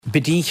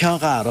Bedín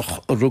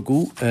cheangarach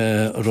rugú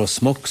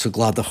rosmog sa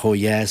gladach ó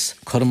yes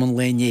corman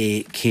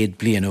léné céad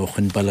blian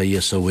óchan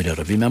balayas ó widir.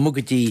 Bhí me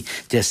mugadí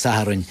de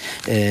saharan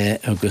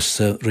agus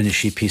rinne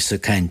sí písa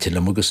caintil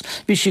agus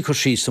bhí sí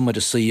chusí sa mar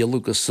a síl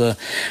agus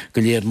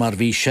go léir mar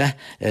bhíse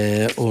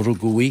ó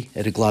rugúí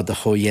a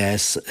gladach ó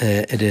yes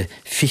a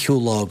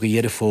fiú lága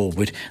ar a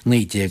fóbir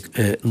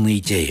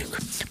nídéag.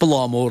 Ba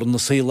lámór na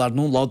síl ar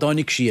nú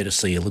ládánig sí ar a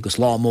síl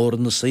agus lámór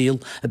na síl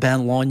a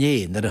ben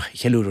láné ar a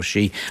cheúra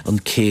sí an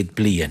céad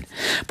blian.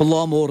 Ba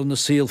lámór na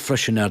síl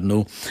freisin ar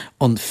nó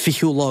an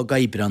fiú lá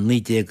gaibran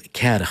nídéag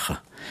ceiricha.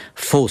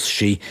 Fós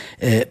sí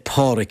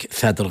páric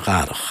fedar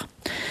garach.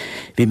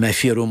 Bhí me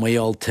fiú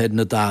maialtead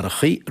na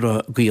darachaí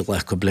ra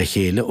gaoilech go ble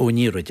chéile ó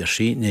níidir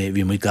sí,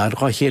 bhí mu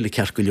garcha chéile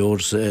ceart go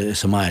leor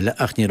sa maile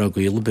ach ní ra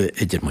gaoile be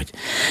idirmuid.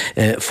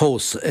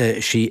 Fós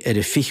sí ar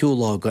a fiú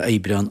lága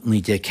éibrean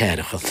nídéag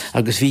ceiricha.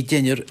 Agus bhí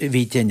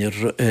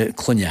déanir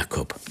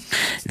Clonjacob.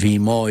 Bhí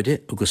Máire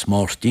agus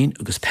Martin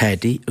agus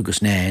Paddy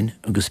agus Nain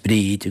agus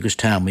Bríd agus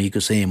Tammy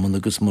agus Éman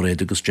agus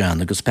Mored agus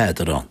Jan agus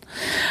Pederán.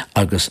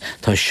 Agus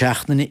tá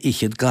seachnaine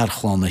ichiad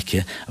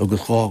garchlánacha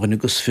agus chágan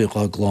agus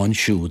fiúcha gláin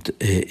siúd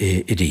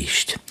i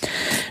ríist.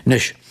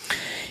 Nus,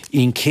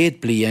 ín céad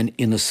blian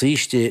ina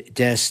síiste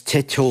des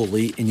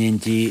teteolaí in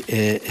indí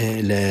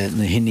le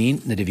na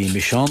hinín na bhí me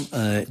seán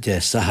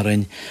de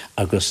saharan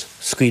agus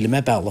scuile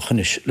me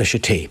bailachan leis a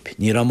tape.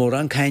 Ní ra mór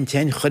an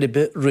caintein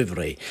choribe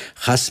riveré,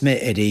 chas me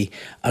erí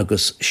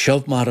agus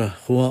seob mar a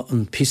chua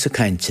an písa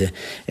cainte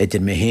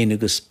idir me héin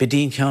agus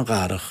bedín chean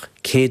garach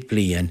céad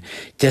blian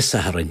de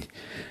saharan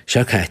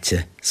se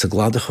caite sa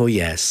gladach ó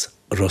yes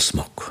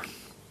rosmog.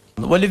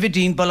 Well, if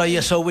dín bala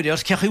yes ó widir,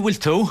 ceach bhfuil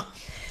tú?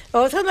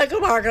 Tá me go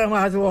mágar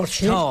má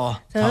dúirtí. Tá.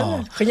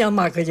 Chuine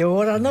má go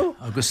leor anú.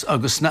 Agus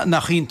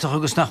nach íntaach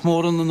agus nach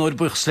mór an nóir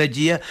buch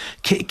sledí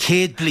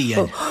céad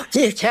blian.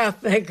 Dí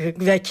teap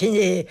bheith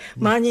cinné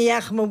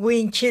máíach má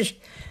bhaintir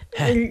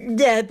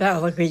de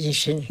bailach go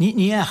sin.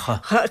 Ní echa?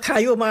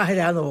 Caú máthir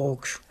an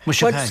ógs.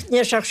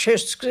 Ní seach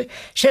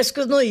 6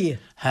 go nuí.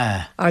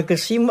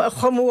 Agus í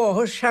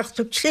chomúáthir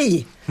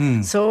 63.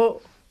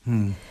 So...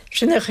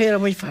 Sinna chéar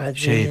mui fad.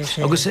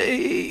 Agus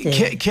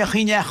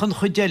ceachíneachan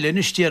chu deile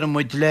is tíar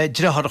muid le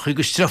dreharach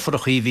agus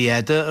strafarach í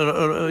bhíad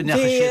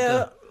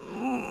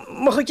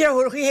Mo chu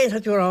deharach í héad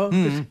hatúrá.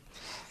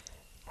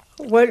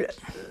 Well,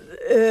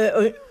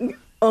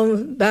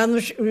 an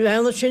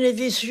bhena sinna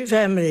vís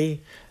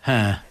family.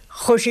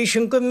 Chosí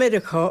sin go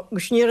America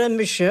gus ní an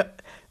mise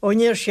ó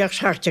níor seach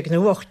seaachteach na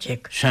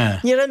bhachhteach.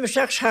 Ní an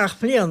seach seach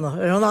bliana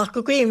ar an ach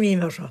go géimlí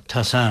mar se.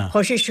 Tá sa.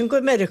 Chosí sin go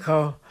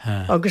America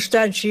agus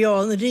stan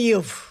síán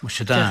riomh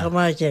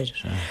maidir.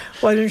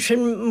 Bhil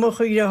sin mo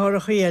chu idethra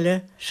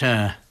chéile.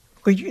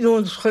 Go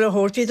dún chuile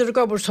hórtíidir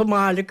gobar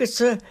Somála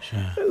agus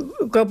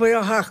gobar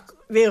a haach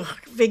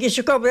bhí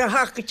sé gobar a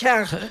haach go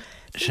teach.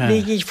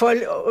 Bhí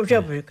fáil ó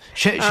deabrig.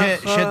 sé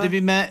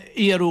bhí me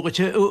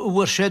íarúgate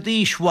bhfuair sé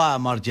ísá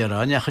mar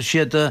deara, necha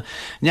siad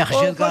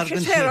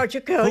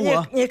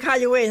gargan ní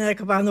caiilhhéine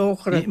go ban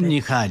óchra.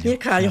 Ní caiil. Ní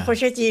caiil chu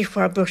sé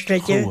díosá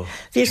buleide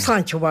hí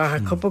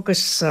santehathe go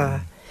agus...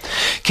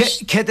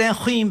 Cé an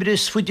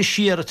chuimbris fuidir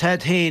siar a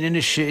taid héanaan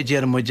is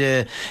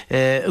dearmide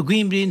a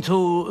gcuimbríonn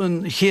tú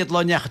an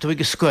chéadlá nechatú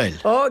agus scoil.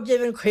 Ó,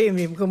 déann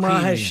chuimrím go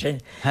máthir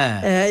sin.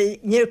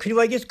 Níor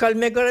chuhhaigh gáil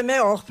me go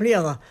mé 8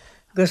 bliana.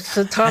 Agus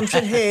tám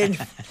sin héin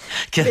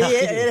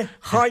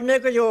cháid me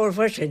go leor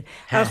fa sin.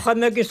 A chu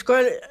me go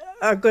scoil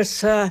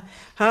agus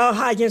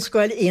háideann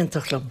scoil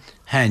ionintachlam.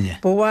 Henne.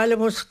 Bhile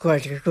mu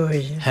scoil go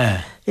chuide.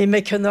 Bhí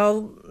me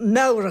canál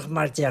meabhrach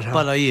mar deartha.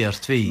 Bala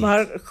íart bhí.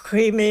 Mar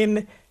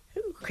chuimím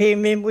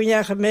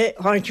buinecha mé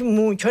háint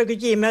mún te go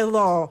dtí me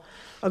lá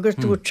agus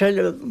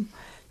dúirte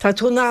tá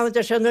tú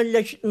náidir se na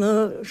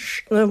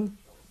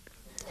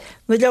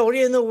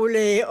leabhraíon bhfuil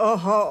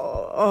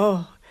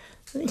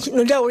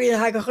na leabhraíon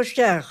ha go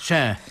chusteach.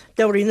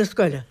 Leabhraí na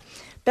scoile.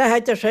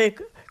 Behéidir sé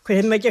chu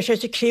méidir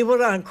sé críomh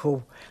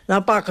rangú ná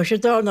bacha sé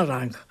dána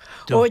rang.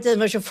 Óide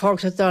me se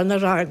fágsa dána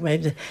rang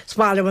méid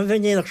smála an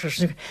bhíach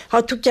sin.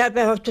 Tá tú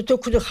tebe tú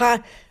chuú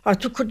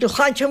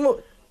chainte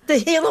de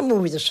héla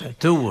múide sé.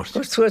 Dúirt.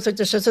 Gus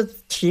tuairte sé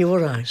críomh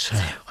rang.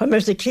 Cha me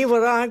de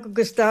críomh rang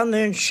agus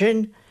dána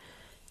sin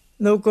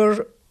nó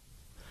gur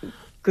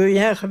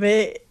gohecha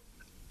mé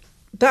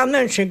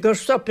dána sin gur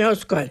stoppi á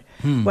scoil.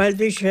 Weil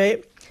bhí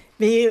sé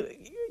bhí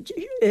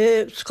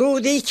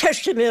scrúdaí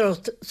ceiste mé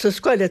sa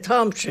scoile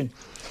támsin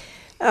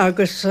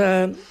agus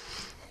ní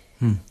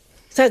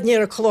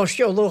a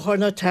choláiste ó lóthir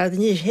na tead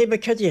ní héime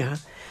cedíthe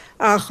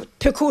ach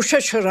peú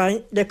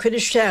seráin le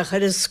chuisteach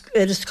ar is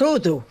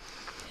scrúdú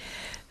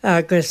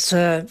agus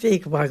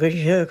bhí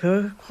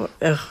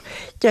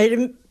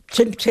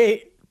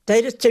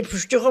déidir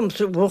timpústeachm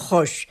sa bh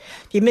chois,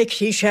 bhí mé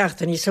sí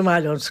seachtain ní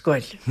Somáile an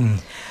scoil.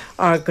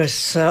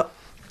 Agus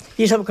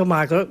Bhí sam go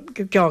mágur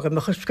geaga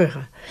me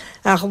chuscucha.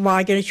 A go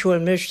mágin na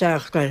túil mé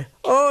steachgail.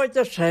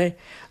 Idir sé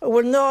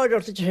bhfuil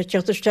náidir sé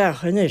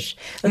teachtasteach inis.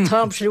 An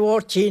tám sé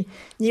bhórtíín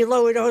ní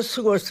láir a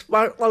suas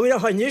láir a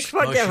hanis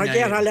mar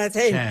déar le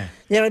tain.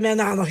 Ní mé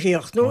annach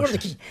híocht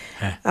nóirlaí.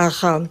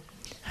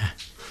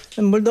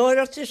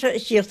 Muldáirt is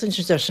chéachtain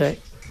sé sé.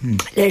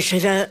 Leis sé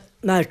bheith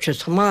náte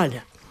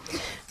Somália.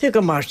 Fi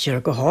go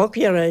máirtíar go hág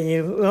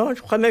ar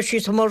chu mé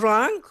sí mar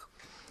rang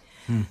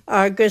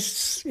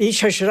agus hí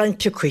sé ran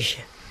picuiche.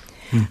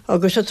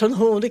 Agus a tan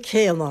hóna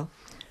céna.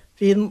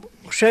 Bhí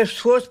sé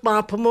suas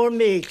mapa mór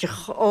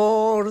méilteach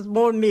áard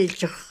mór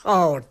méilteach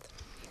áard.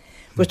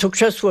 Go tug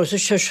sé suas a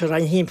se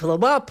ran hímpel a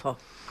mapa.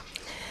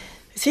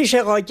 Sí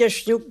sé gá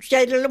deistú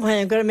déile am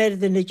hain gur mé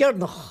na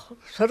dearnach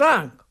sa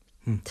rang.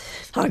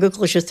 Tá go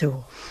gluise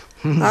tú.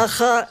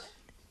 Acha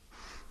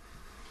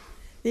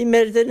hí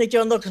mé na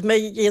dearnach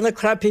mé dhéana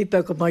crapí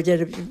be go mar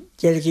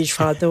déirgís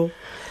fádó.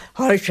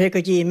 Thir sé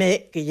go dí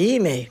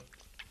mé.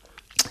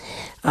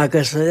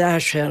 Agus le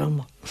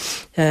sém.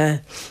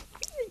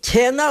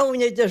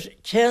 Cénáúine de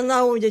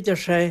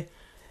sé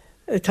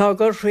tá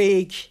gur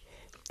réig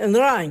an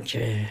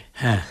ráinte.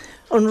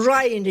 An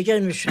ráin de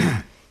gé se.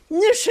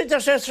 Ní sé de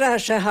sé rá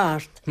sé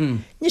háart.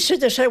 Ní sé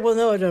de sé bhn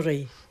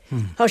áirí.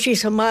 Tá sí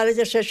sa máide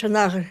de sé se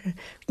nach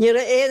ní a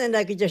éana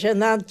aige de sé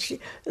ná an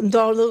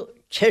dáú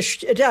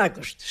teist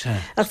agust.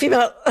 Ach bhí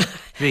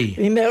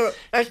mé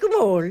go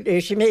mór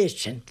é sé méid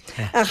sin.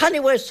 A chaní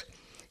bhs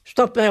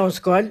stop mé an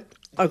sáil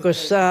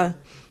agus dá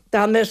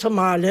mé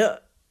Somália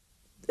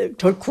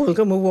tar cúil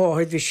go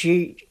bháid bhí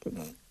si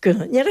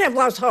ní raibh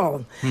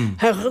látáin.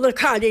 Tá chun na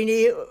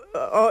cadíní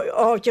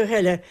áte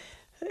heile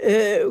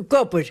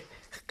gopur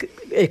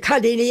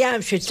cadíní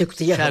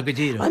amsitúchttaí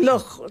an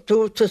nach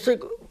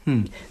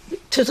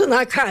tú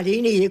ná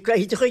cadíní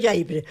gaide chu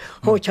dhéibre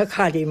óte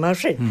cadí mar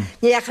sin.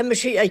 Nícha me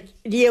si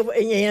líomh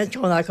in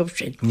teánna go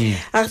sin.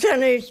 Ach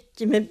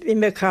bhí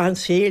me cáan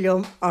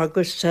sílumm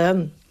agus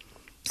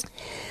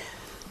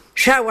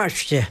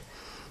sehaiste.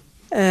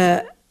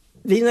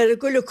 Bhí ar a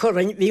gola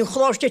chorainn, hín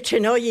chláiste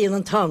tinná dhéana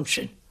an tam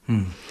sin.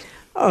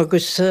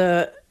 Agus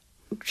sé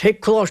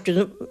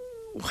chláiste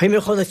chuime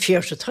chuna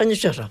fíorsa taine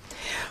sera.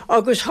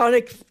 Agus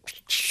tháinig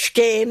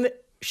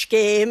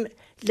scéim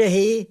le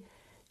hí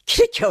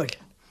criteáil.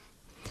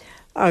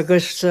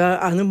 Agus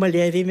anú má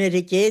léhí mé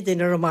i géad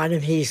in ar amánam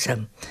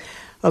hísam.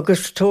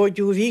 Agus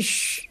tóidú hí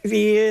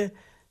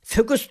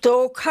fugus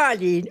tó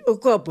cálín ó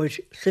gobur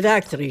sa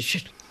bheachtarí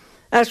sin.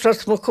 As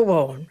ras mo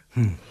goháin.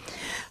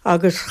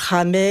 Agus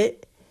chaime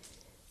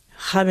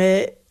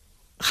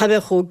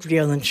chúd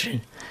bblianan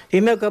sin.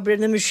 Bhí me go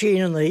brena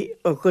masínaí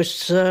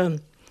agus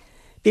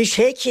bhí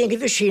sé chéan go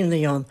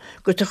bhsínaíán,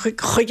 go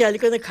chuideala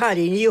go na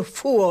caríní ó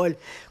fúáil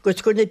go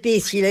gur na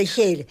bíí le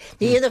chéile.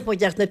 Ní dhéanamh mu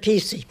deach na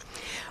písaí.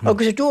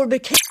 Agus a dúr be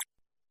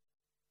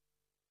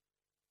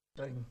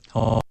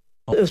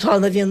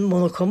tána bhíon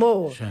mna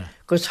comó,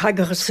 gus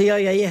hagacha sia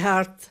é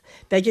háart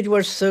beidir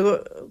bhar sa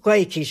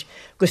gaicís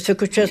gus fi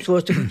go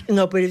treúirta in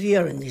obair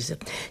bhíaran nísa.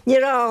 Ní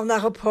rá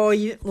nach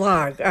apáí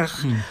lág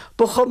ach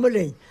ba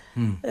chomalín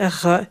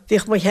ach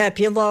bhíoh mai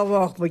hepií an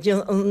láhhaach mar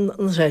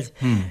an said.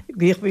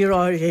 Bhíoh mí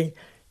ráirhéin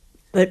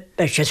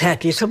be sé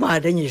hepií sa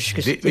máid níos.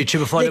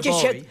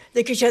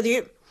 Nig sé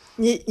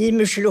ní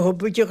mu le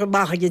buide go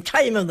macha gin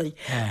taimimnaí.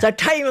 Tá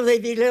taimimna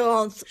bhí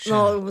leán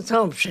ná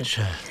tamsin.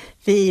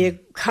 Bhí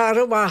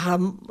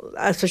carhaham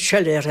as a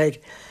seléir.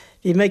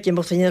 Bhí me gin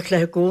motain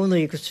le gúna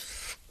agus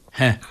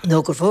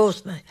nó gur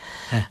fós me.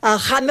 A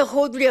cha me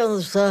chód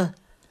blianana sa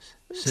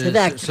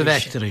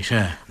bheachtarí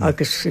sé.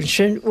 Agus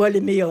sin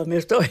bhfuil mí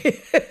mé dó.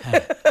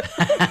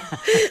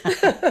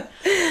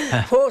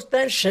 Fós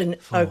ben sin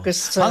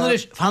agus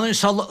Fanir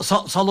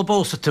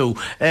salabósa tú.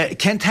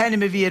 Cén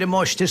taine a bhí ar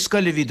máiste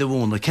scoile hí do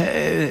bhúna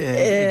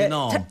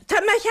Tá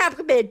me cheap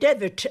go bé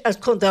debit as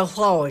chun an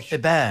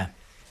chláir. Bé.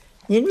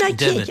 Nín me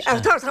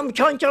tá tam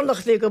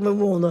teanteannach bhí go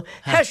múna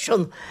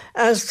heisian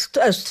as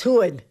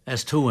túim.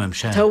 As túim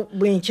sé. Tá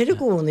bhainte a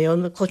gúnaí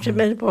an chute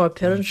mé bá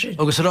pean sin.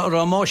 Agus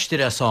rá máiste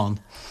asáin.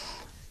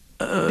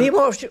 Bhí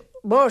máiste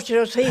bhí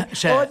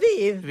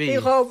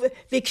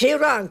cé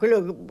rang go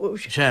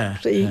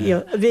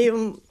bhí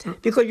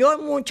go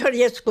leormún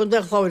teéis go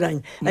de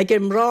chláirein a gur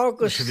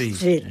mrágus rí.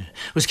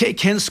 Gus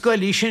cén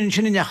scoilí sin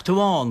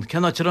neachtaháin,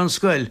 cena tar an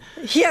scoil?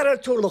 Hiar ar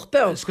túlach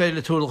be. Scoil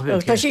le túlach be.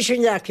 Tá sí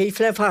sin neachí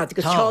le fád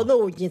go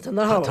teóín an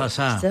na há.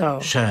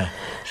 sé.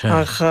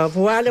 Ach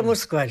bhile mu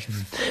scoil.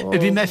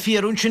 Bhí me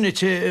fiarún sinne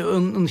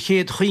an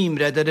chéad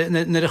chuimre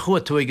nar a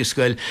chuatú ige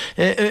scoil.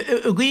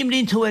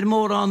 Ghuiimlín tú ar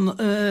mór an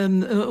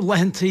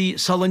lehantaí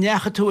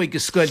salanecha tú ige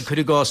scoil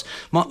chuir gás,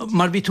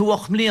 mar bhí tú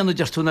 8 mlíana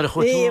deartú nar a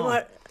chuatú.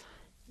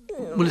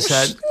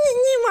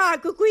 Ní má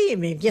go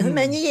ghuiimím, de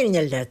me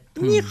níine le,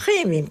 ní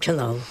chéimím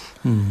canál.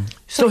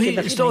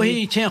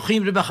 Stohí te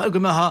chiimre go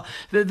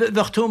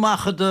bheith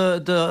túmacha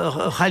de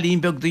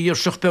chalínbeg de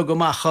dhéirseach go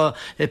macha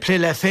plé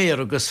le féir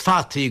agus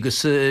fatí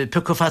agus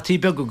puca fatí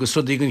be agus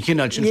rudí an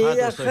chinál sin fá.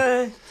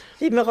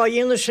 Bhí me gá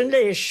dhéana sin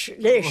leis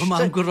bhil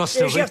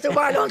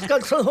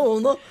gal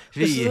tróna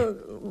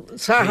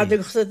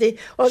sáhadaí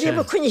ó bhí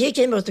mar chunne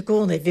hé mar a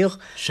gúna bhíoh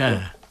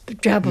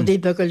deabí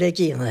be go le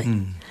géna.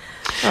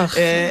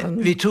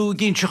 Bhí tú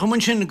ginn se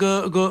chumun sin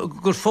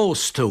gur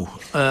fós tú.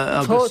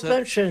 Fós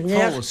sin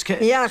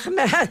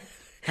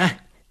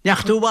me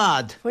Neach tú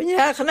bhád?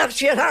 Neach nach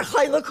siar a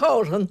chaile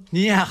córan.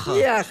 Neacha.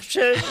 Neach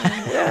sé.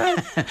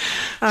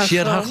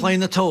 Siar ar chlein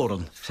na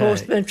tóran.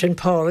 Fós ben sin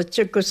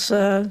páirte agus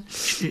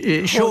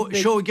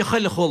Seoige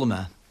chuile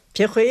chola.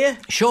 pe chué?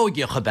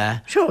 Seoige chu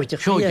be?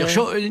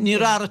 Seoide. Ní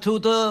rara tú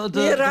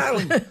ní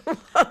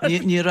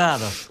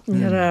rara.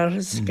 Ní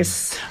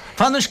agus.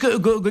 Fannis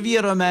go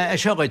bhíar me a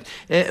seoid.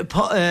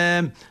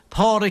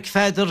 Páric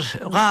féidir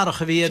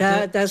gáracha bhíar.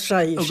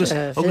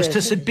 Agus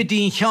tu sa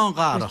bidín teán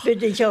gárach.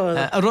 Bidín teán.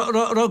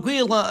 Rá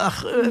ghuiile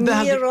ach...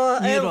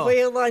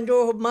 Níráin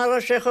dó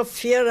mar se go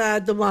fiar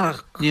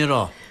amach.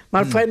 Nírá.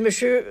 Mar fein me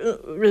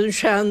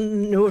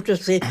sean nóta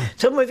sé.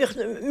 Tá bhíh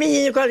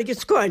mí gáil go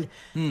sáil.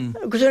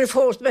 Agus ar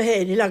fóst me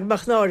héin, í le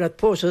bach náir at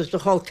pósas do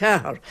cháil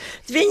cehar.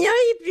 Bhí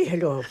neibrí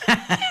heló.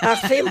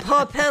 Ach féim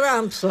pá per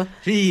amsa.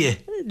 Rí.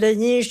 Le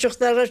níisteach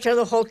dar se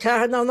a cháil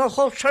cehar ná nach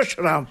cháil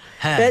sesram.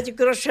 Beidir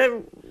gur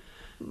se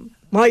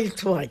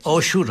mailtváid. Ó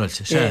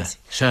siúrailte, se.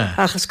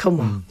 Achas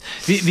cumá.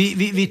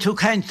 Bhí tú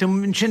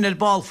caiintum sin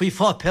ball faoi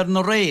fáper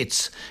na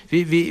réits.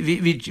 Bhí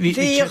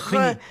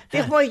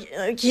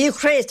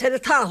réit ar a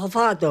tácha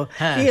fádó.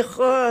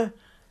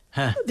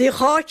 Bhí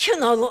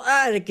cháin á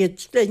agad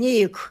le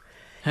níic.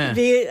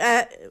 Bhí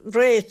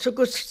réit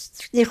agus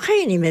ní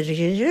chéine mé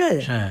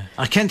sé.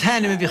 A cen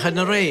taine bhí chud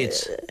na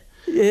réits?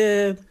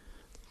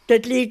 De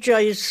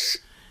líis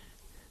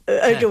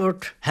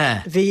Edward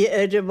hí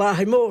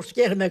bhai mór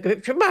ge me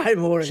se mai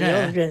mór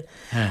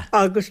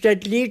agus de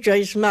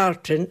líis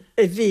Martin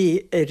a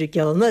bhí ar a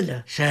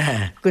geanile.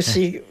 Gus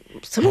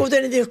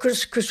samóna dí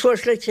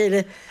chusuir le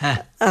chéile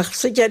ach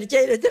sa geir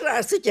géile de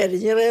rá sa geir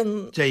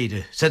an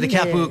Déide. Sa de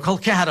ceapú col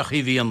ceach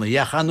í bhíonna,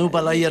 dheachanú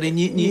bailí ar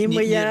ní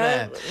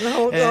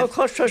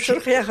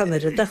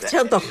choirchéchanir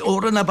teach.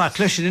 Óran na ba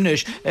cluisiir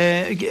inis.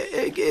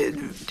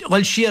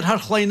 Bhil siar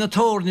th chléin na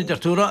tóirní ar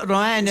tú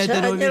ráine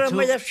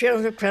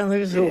sé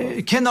prenaú.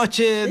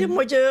 Cenáte...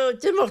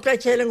 Dimach le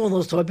chéile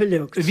gúnastá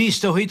beú.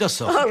 Vísta chuid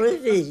asá.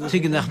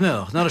 Tuigen nach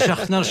meach, nar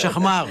seach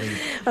máí.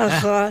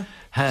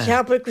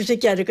 Ceappa go sé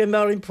cead go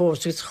mar an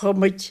pósta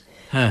chomuid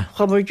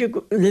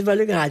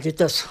lihile gáide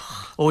das.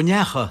 Ó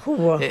necha?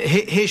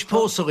 Héis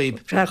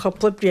pósaíb? Tre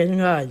chopla blian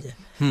gáide.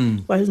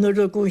 Weil nuair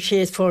a gún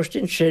séad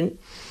fórstin sin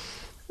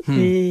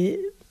hí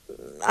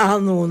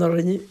anúnar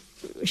an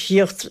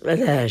siocht le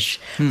leis.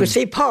 Gus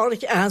é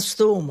páric an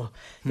stóma.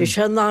 Bhí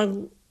se ná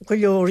go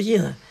leor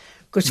dhéine.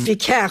 Gus bhí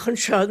cechan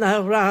seo na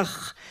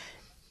rach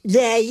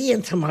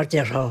léíonnta mar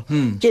deará.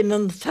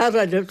 Giman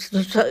ferraile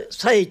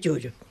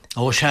saidúide.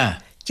 Ó se?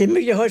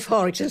 Gimmig le háid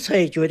páric san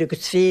saidúide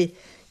agus bhí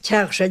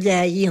teach se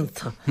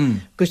léíonnta.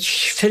 Gus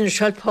fin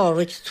seid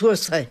páric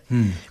tuasaid.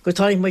 Go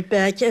táim muid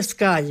beic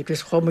escáil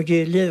gus chomuid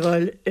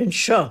lehil an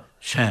seo.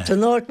 Tá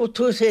náid bú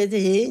túsaid a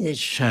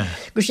héinis.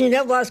 Gus ní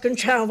lehás gon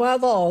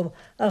teanhá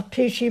a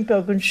písín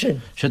began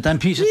sin. Se den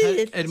pí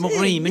ar mo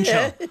rímin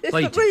seo?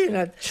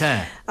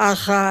 Se.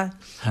 Acha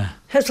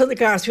hes an na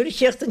gasú i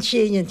chécht an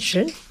tíin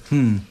sin.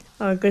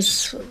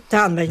 Agus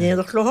dá me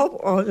éach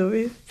lehab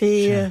áú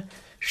hí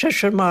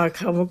séir mar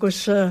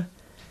agus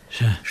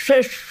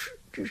séir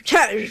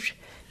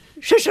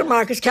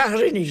mágus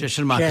ceharí.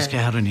 Séir mágus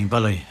ceharí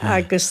bailí.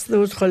 Agus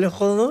lúd choile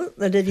chona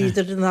na de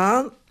víidir den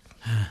ná.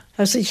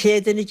 As i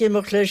chéannig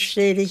gimach leis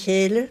léile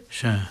chéile.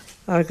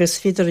 Agus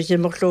víidir a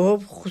gimach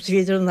lehab chus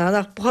víidir ná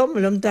nach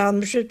bhamlam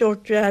dáme sé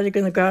dúirt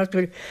aige na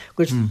gartúil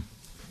gus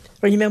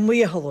Rhaid me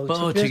mwy halwg.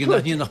 O, ti'n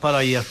gyda ni nach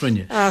bara i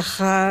afrynnu.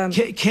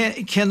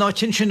 Cen o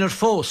ti'n sy'n yr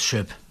ffos,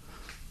 Sib?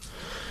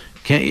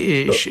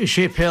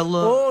 Siepel...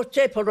 O,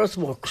 siepel os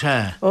mwg. Se?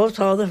 O,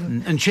 tāda.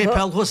 Yn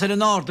siepel hos ar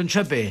y nord yn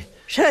Sibe?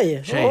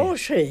 Se, o,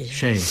 se.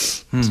 Se.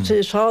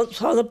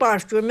 Sána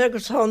barstú me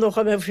agus sána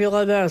cha me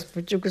fiúla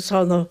vespa, agus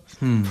sána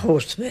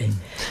fós me.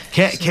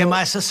 Ce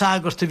mai sa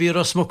sagart a bhí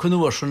ras mo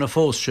cnúir na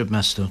fósstrip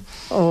mestu?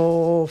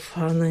 O,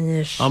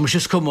 fananis. A mus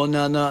is cumó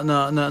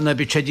na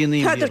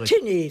bitchadíní. Tadar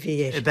tinni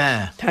fi.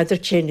 Be. Tadar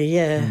tinni,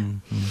 ie.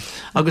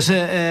 Agus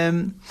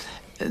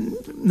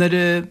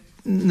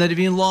na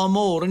bhín lá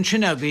mór an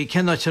sin agaí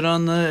cennatir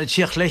an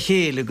tíoch le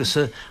chéile agus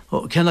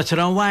cennatir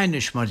an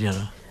bhhainis mar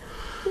deara.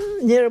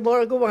 Níor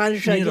mór go bhhain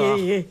se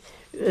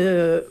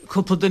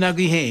Cúpla den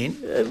agaí héin?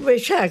 Bhí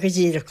se go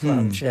díra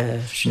chlán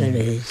sna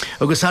mé.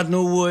 Agus ar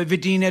nó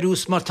bhidín ar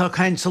ús mar tá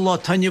chaint sa lá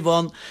taine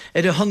bháin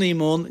ar a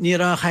honeymoon ní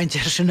a chaint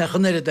ar sin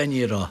echan ar a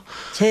daníra.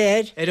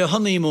 Téir? Ar a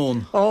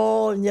honeymoon.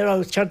 Ó, ní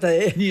a tearda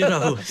é. Ní a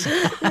hús.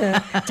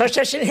 Tá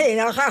sé sin héin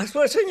a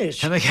chasú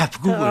sanis. Tá me cheap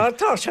gúil.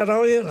 Tá sé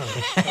ráíra.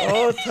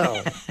 Ó,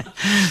 tá.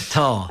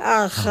 Tá.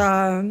 Ach...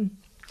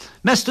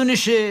 Mestún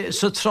is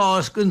sa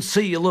trás gon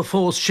síl a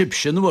fós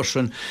sibsin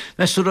warsin.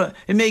 Mestún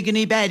I mégan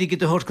í beirigi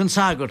de hort gon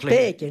sagart le.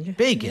 Begin.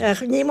 Begin.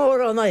 Ach ní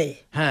mór an é.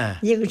 Ha.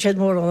 Ní gon sé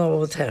mór an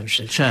ó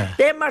temsil. Se.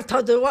 Dé mar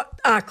tá du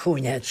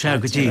acúne. Se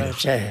go dí.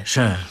 Se.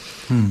 Se.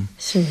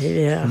 Sí,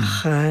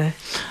 ach.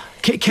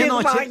 Cén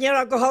áit... Ní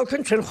a go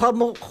hácinn sin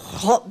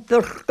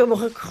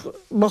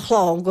mo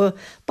chlán go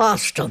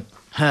Boston.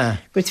 Ha.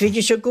 Go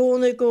tvíidir se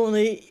gúna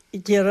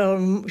díar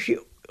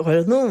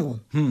chuil nó.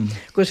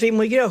 Gus bhí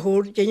mu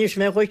gur dénis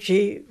me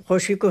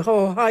chuí go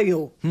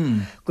haú.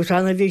 Gus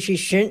anna bhí sí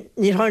sin,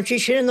 ní han sí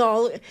sin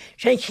á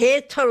sé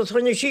ché tar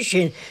chuna sí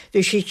sin,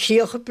 bhí sí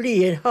tíocha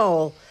blion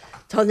há.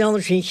 Tá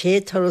anna sin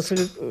ché tar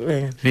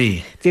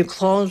bhí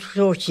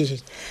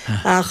chláánrótí.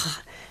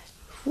 Ach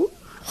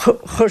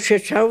chuir sé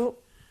teh go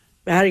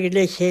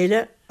le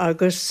chéile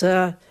agus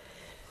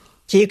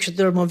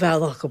tíidir má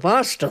bhealach go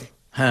bástal.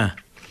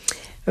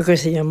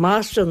 Agus í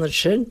mástan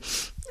sin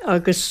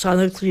agus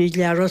sanna trí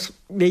leras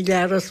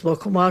má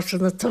go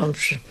mástan na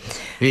tamsin.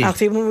 Ach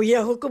bhí mu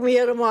dhéú go mé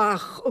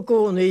amach a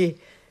gcónaí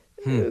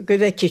go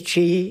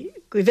bheici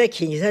go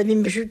bhecin, bhí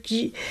me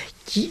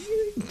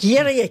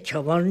díar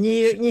éice mar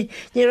ní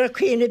a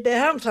chuoine be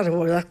hamtar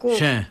bhór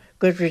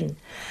go rin.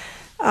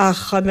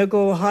 Ach cha me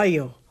go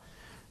haú.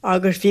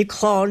 Agus bhí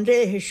chláán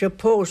léthe se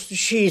post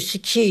sí sa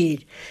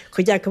cíd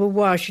chu de go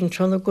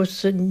Washington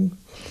agus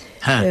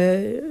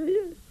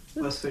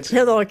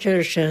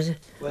Heáir sé.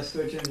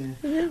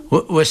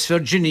 West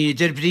Virginia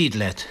der bríd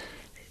leit.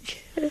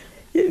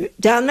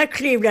 Dána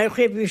clíb le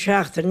chubú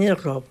seachtar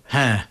nírob.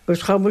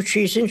 Gus chamú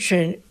sí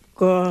sin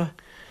go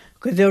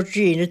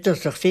Virginia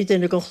dusach fé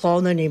inna go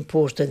chláánna íon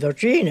post in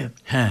Virginia.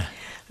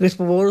 Gus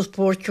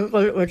bhórspót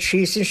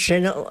sí sin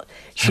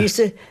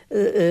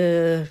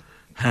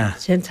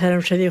sin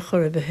tarm sé bhí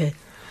chur bethe.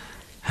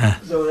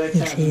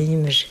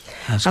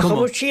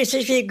 Chamú sí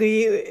bhí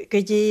go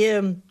dtí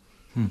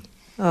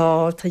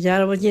tá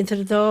dearmh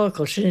diontar dá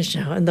go sin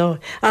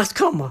ach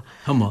cuma.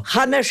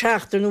 Cha me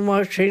seachtainú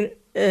mar sin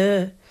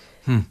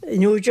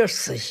New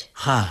Jersey.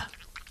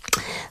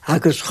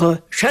 Agus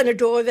sena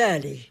dó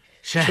bhelí.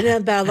 Sinna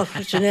an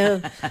bailach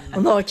sinna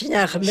an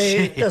áitinecha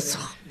mé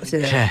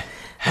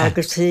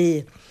agus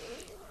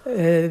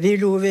bhí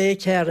luvé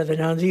cearh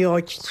an bhí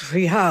áit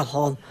trí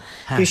háán.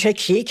 Bhí sé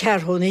sí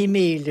cearthún í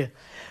míle.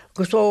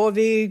 Gus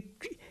bhí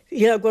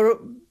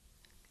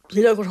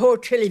gur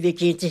hóteli bhí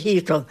cinnta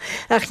híán,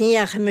 ach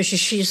níhecha me sé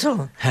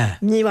síán.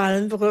 Ní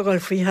bhhain goil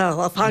faoi há,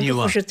 a fá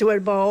sé túir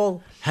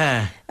báil.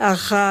 A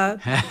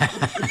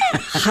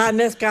cha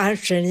me gahan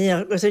sin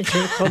agus an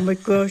sin chum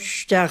go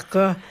steach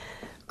go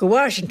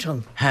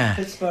Washington.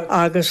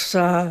 Agus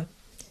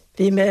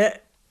bhí me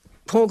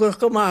pógur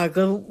go má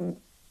go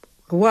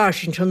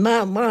Washington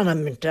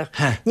mánaminta.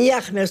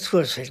 Níhecha me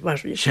thuair mar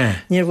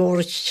ní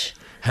bhórit.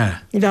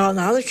 Ní bhe an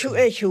áú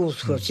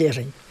éisiúsco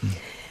tíring.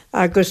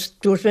 Agus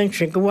dúirt ben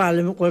sin go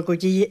bhhaim go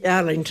dtí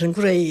Arlington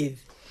Grave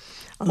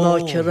an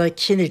áitear a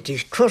Kennedy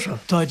chusa.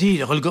 Tá dí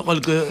chuil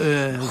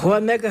Chua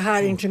me go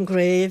Arlington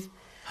Grave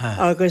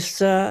agus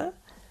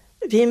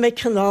bhí me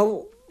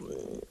canál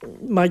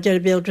mar dear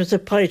béaltas a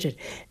páitir.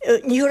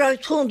 Ní ra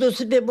túnú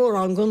sa be mór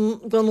an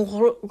gan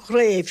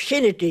Grave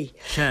Kennedy.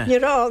 Ní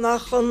rá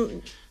nach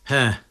an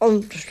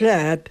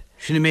sléb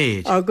sinna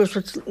méid. agus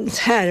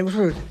theim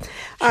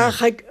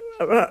ach ag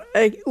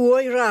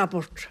uai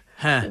Robert.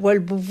 Bhfuil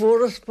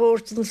bhór a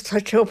spórtan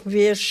tá teop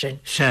bhíir sin.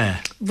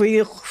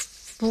 Bhí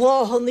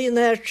láhan í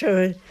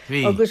neirtein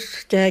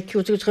agus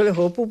deiciú tú chuile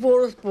hopú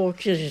bhór a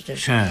spórtíiste.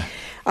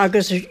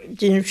 Agus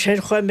dínim sé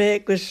chu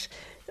mé agus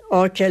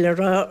áceile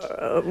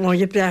má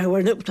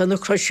brethhain tanna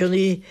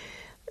croisiúí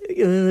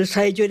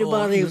Saidúna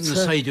marí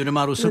Saidúna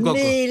marú sa go.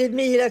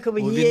 Mí go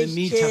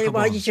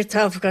bhíidir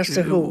táfachas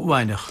a hú.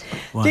 Bhainach.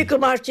 Bhí go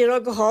martí a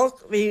go há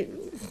hí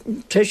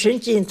te sin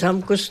tín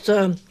tam gus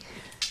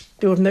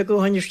dúir me go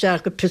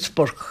haisteach go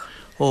Pittsburgh.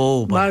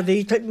 Mar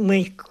bhí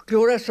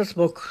glóra sa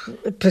smog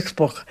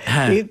Pittsburgh.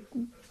 Bhí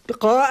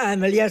gá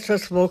aimime sa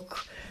smog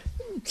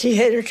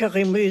tíhéann seach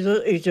í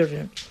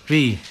idir.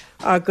 Bhí.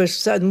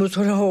 Agus mú a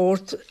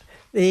hát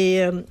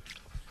bhí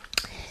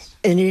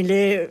in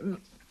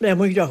le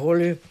mu a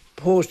hóla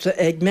pósta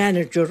ag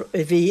manager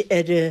a bhí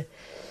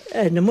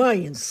na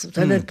Mayans,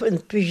 an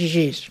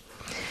PGGs.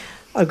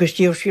 Agus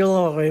tíor sí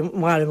láir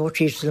mar mó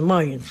tí na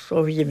Mayans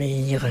ó bhí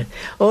méíire.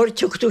 Ó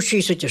tuchtú sí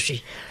idir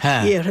sí.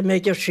 Dhéar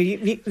méidir sí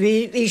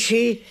hí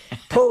sí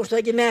pósta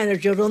ag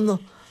manager an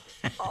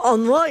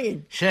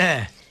Mayan.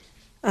 Sé.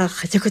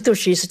 Ach tuchtú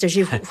sí sí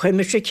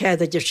chuimime sé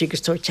cead idir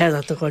sígus tó cead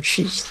a gáil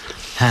sí.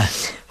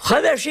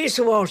 Chaimir sí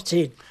sa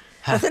bhhartíín.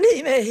 A ní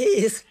mé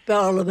híos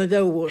beála a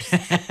bhúir.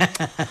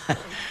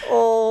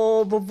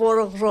 Ó ba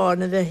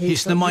borráin a bheith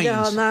híos na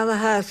Mayans. nána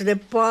heas le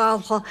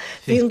bácha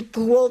hín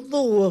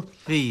bhú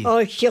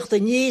á teachta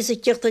níos a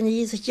teachta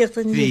níos a teachta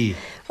níos.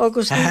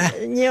 Agus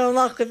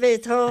níonnach go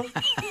bhétá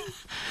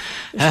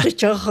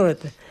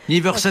teachharpa.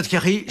 Ní bheh sa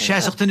ceí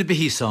séachta na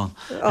behíán.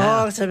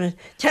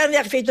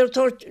 Teach féidir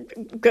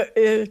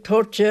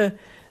tuairte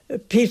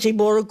Pí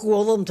mór a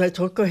ggólam tá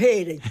tu go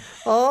héirin.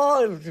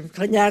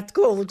 Tá neart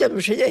ggó de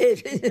sé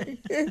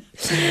héirin.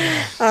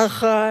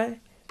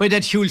 Baid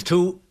hiúil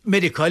tú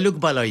Medicáil lu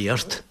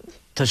bailíart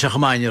tá se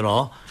chamáine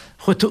rá,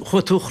 chu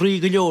tú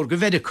chrí go leor go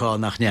Medicá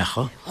nach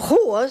necha.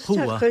 Chós go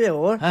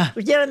leor,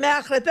 dé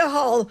meach le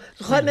beá,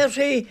 chu mé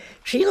sé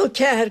síú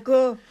ceir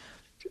go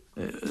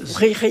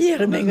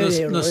chéir mé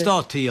na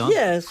státaí an?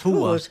 Yes,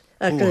 chós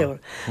go leor.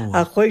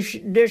 A chuis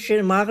de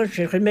sin mágan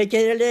sin chu mé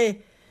céile le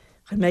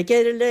me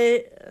geir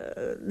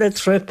le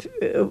trip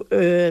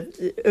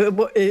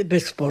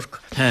Bisburg.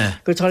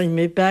 Go tá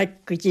mé bag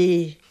go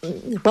dtí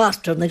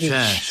Boston na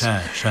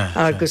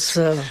agus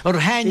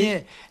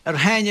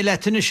haine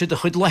letain se de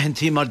chud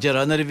lehantí mar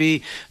deara na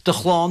bhí de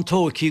chláán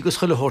tóí gus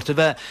chuilehorta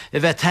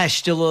bheith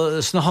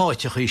teistil sna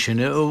háiteach í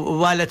sinna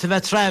bhile a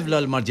bheith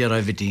trefleil mar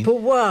deara bhítí.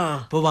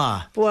 Bhá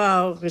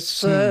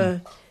agus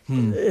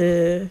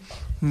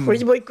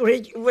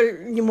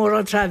ní mór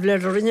an trefle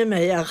rinne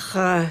mé ach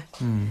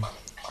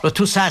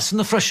tú sásan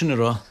na freisin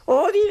rá?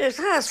 Bhí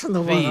sásan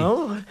bhá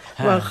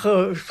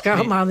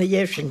gamána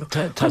dhésin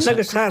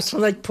agus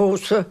sásan ag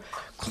pósa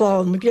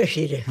chláán me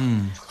geisiire.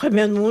 Chu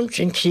mé mún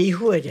sin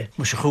cíhuaide.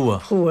 Mu se chua?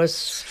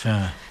 Chuas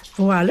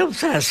bhálum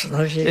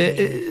sásan.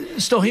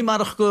 Stohí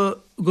marach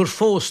gur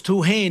fós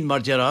tú héin mar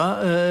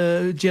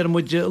deara dear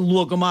muid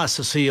luga más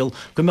a síl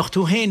go mecht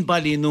tú héin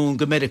bailí nún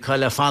go America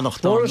le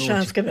fannacht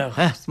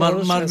mar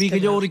bhí go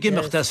leor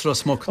gimimecht es ra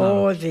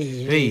smocna.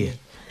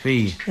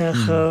 Bhí.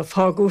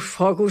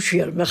 Fágú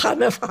sír me cha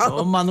me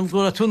fá. Manm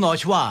go a tú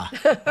náid bhá.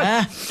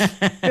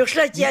 Dús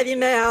le déadhí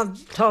me an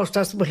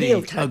tástas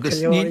bhíal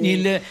agus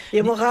níle I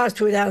má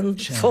tú an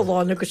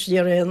fóáin agus dí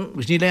réon.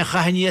 Gus ní le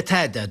chahaní a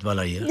tead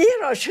bhla í.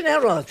 Nírá sin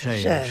rád.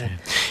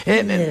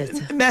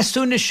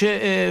 Meúne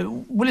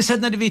bhfuil is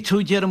na bhí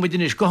tú dear an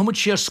muidirnis go hamúd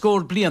sé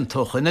scór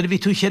bliantocha, na bhí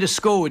tú chéir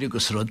scóir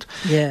agus rud.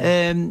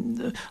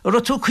 Ra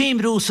tú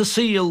cuimrú sa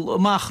síl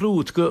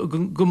amachrút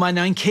go maine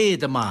an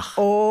céad amach.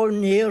 Ó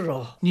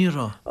nírá.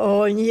 Nírá?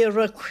 Ó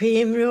nírá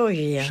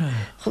cuimrúí.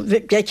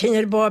 Be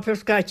cinnar bápir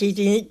gatí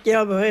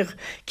deabh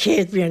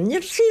céad blian.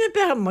 Níor sína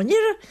behamá,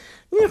 níor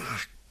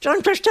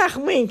an taisteach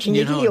main sin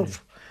díomh.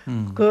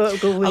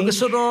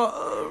 Agus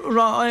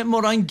rá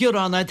mór an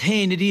gurán a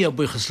héine í a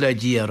buchas le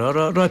díar,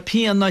 rá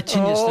pían na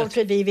tinne. Ó,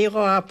 tá dí bhí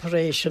go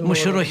operation. Mu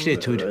se roiich lé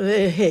túr?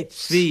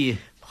 Hips. Bhí.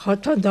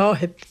 Tá dá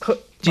hip.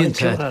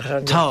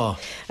 Tá.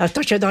 A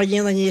tá sé dá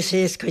dhéana níos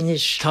ééis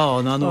chunis.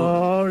 Tá, ná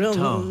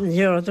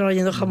Níor dá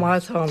dhéana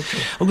chamáthám.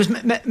 Agus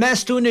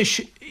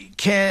meúnis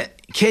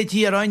cé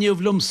dí ar aine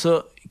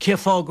bhlumsa ce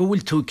fá go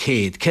bhfuil tú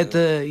céad,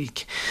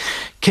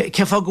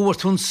 ce fá go bhir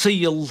tún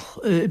síl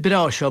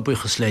brá se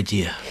buchas le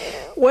dí.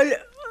 Well,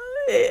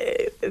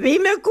 bhí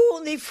me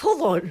gúnaí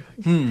fóáil.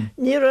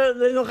 Ní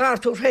nó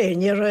gáú ré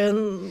ní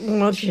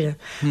an sin.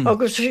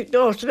 Agus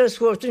ásta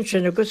bheitúirtain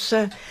sin agus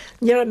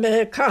ní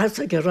me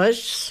caitha go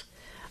reis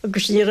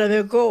agus ní a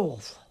bheith ggóil.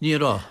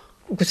 Nírá?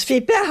 Agus bhí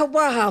bethe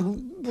bhatha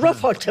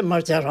roáilte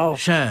mar derá.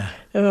 Se?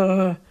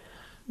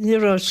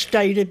 Ní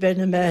staide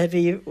bena me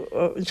bhí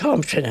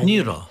támsinna.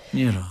 Nírá?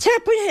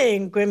 Tepa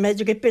héin go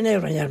méidir go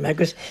binéar me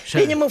agus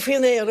bhíine mó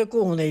fin éar a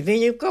gúnaí,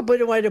 bhíine gabbar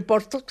bhhaid a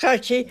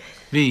bortalcáiti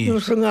nó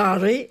san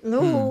gáraí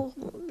nó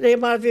ré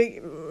mar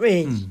bhí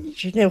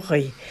sin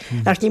nechaí.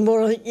 Ach ní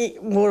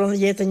mór an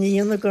dhéad a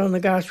níana go na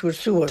gasúr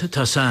súir.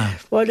 Tá sa.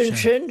 Bhil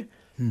sin?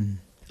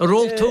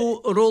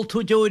 Ról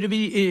tú deir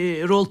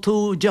bhí ról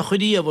tú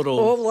dechoirí a bhró?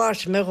 Ó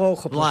bhláis me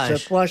rócha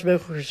bláis me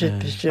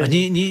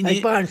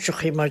ag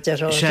banseachí mar de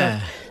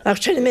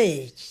ach sin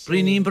méid.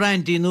 Brínín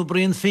brandí nó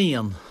bríon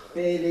féan?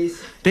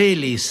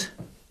 Bélís.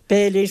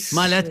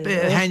 Má le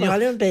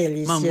Bélís.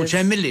 Bélís. Má mu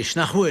sé millis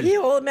nach chuil? Í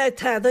ó me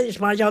teda is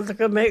má dealta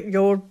go mé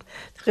jóor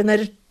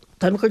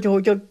tam go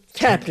jóor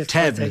tablet.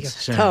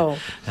 Tá.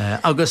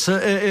 Agus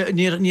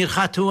níor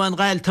chatú an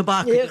gail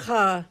tabbac? Níor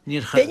cha.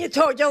 Bíine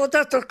tá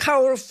dealta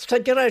cáir tá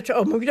geráit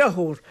ó mu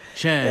leúr.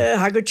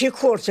 Ha go tí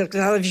cuasa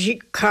go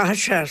bhí cá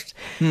seart.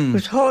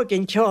 Gus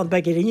háginn teán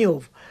begur i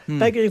nniuh.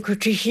 Begur chu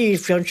tí hír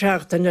fi an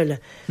seachta nuile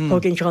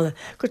háginn teánna.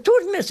 Go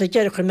túir me a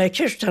deir chu mé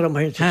kistar am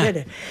hain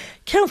deire.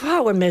 Cean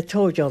fáhar mé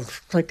tódeal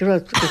tá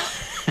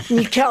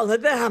ní ceanna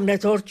beham le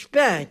tóirt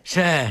be.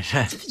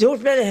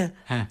 Dúirt be.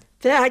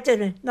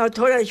 Déidir ná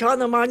tóir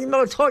seánna máí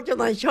má tóide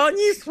na seán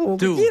níos fó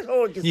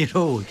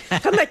Níróid.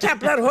 Tá me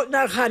ceaplar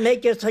nar cha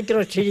méidir tá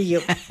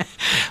grotííú.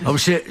 Am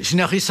sin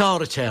nach í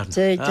sára tearn.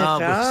 sé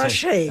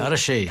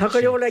Tá go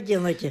leola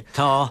ggéanaige.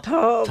 Tá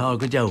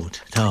go deút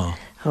tá.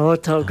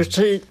 Tá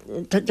gus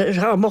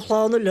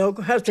mochláánna le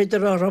go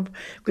heidir arab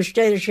go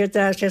stéir sé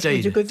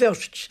go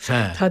bhirt.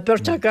 Tá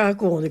berta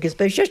gaúna agus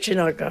be sé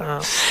sin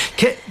ga.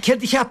 Ceir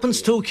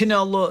cheapans tú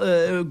cinál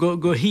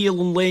go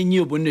híal an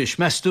léniuúis,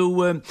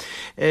 meú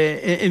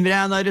in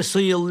bhreanair a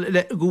síl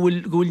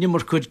gúilne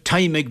mar chud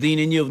taimeid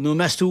daine nniuhnú,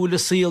 meú le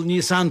síl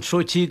níos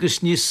antrotí agus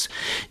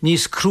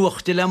níos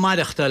cruachta le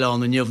marachta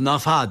leánna nniuh ná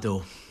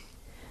fádó.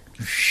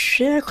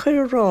 sé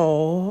chuir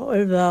rá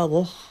ar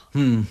bhealach.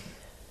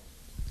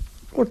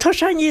 Tá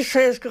sé níos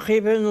sé go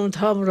chébanún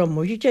tamra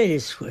mu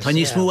déirisfu. Tá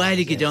níos mú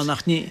aige de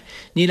nach ní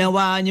le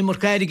bháine mar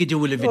caiige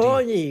dúla bhí.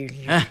 Níl.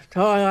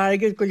 Tá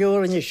aige go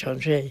leor ní an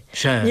sé.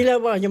 Ní le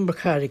bháine mar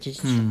caiige.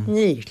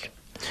 Níl.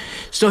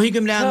 Sto hí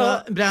go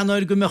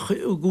breanáir go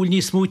gúil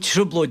níos mú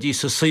trúblódí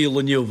sa síl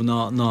aniuh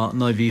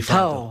ná bhí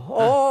fá.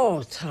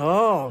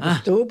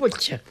 Tá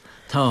dúbailte.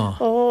 Tá.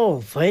 Ó,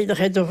 féidir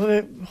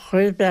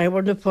chuir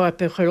behar na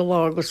pápe chuir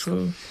lágus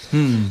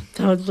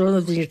Tá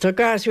donna dí Tá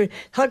gasú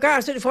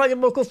fáil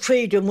mo go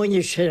fríide muine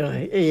sé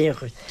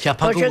échuid.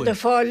 Tá sé de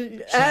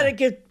fáil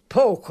aige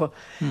pócha.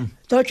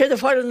 Tá sé a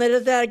fáil na a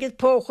dagad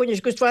póchain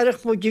is gus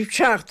bharach mú dí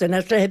seachtain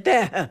a le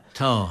bethe.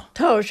 Tá.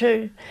 Tá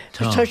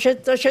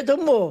sé do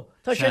mó,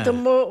 Tá sé do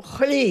mó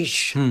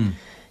cholís.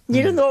 Ní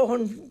an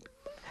nóhan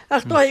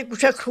ach dá go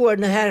se chuir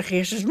na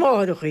herchaí is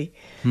máirí.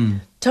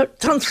 Tá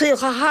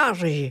sícha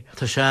háirí.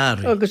 Tá sé.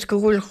 Agus go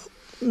bhfuil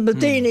na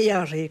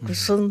daanahearí gus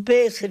san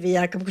bésa bhí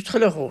ag go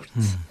chuileút.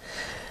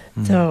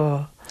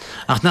 Tá.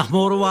 Ach nach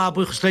mór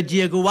bhábuchas le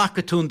dí go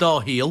bhacha tún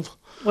dáhíal.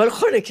 Well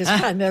chuiricgus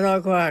chaimar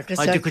ágágus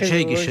Aidir go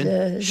téige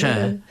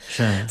sin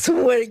Sa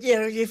bhfuil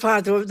ggéar í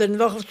fáú den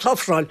bhah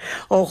tofráil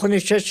ó chuna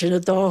sin na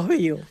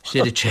dáhuiú.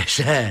 sé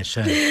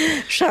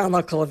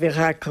Seanachil bhí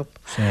hacup.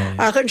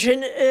 Ach an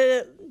sin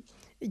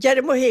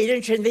dear mo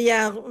héann sin bhí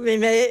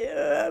mé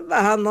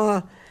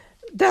hana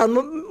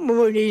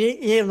múí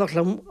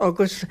éonachlam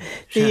agus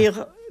bhí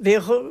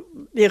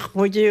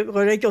muidir go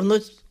réidir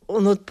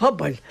onad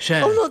pobl.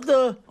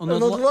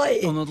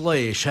 Onad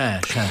lei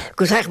sé.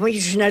 Gus eich muid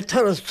sin ar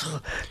torras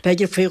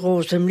beidir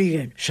férós am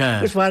líon.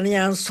 Gus bhar ní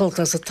an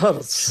soltas a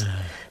torras.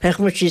 Eich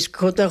muid sís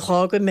chud a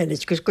chága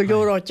minit, gus go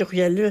leoráteach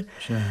dhéilú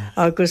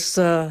agus...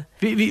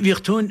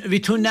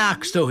 Bhí tú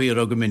nácstó hí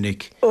a go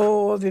minic?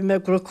 Ó, bhí me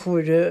gro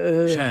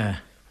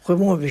chuide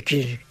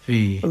chumábhicír.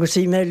 Agus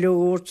í me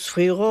leút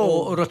sfíró.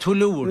 Ó, ra tú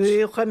leút?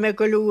 Bhí chu me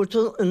go leút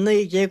a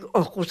 9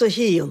 a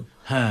híon.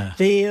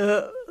 Bhí...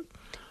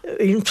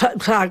 Ín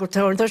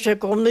tágatáin tá sé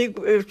gomnaí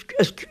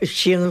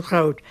síanú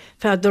chráid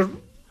feidir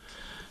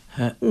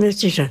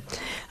sé.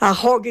 A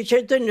hágaí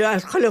sé duine a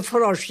chuile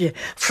forráiste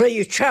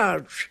fréú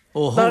charge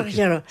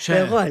barchéar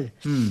bháil.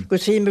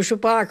 Gus í me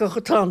bácach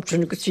a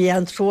tamsin gus í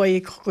an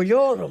troí go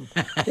leorm.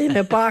 Í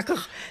me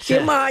bácach í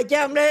má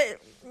deam le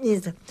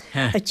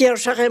a déir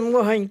se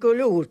mhain go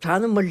lúr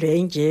tána mar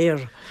léon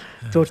déir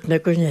dúirt na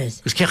go néid.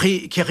 Gus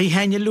ceí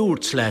haine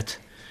lúrt leit?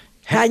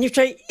 Háine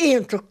sé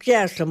éontrach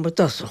gearla mo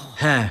dasach.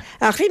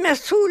 A chi me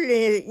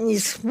súla ní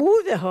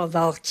smúve há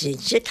bhachttí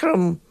sé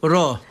trom.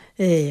 Rá?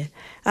 É.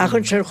 A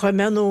chun se chu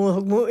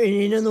menú mú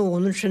iní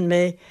nóún sin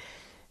mé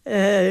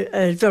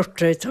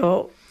bhirtra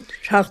tá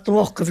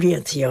 7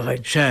 bbliantí a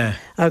hain. Sé.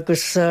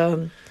 Agus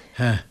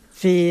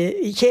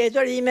bhí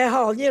chéidir í mé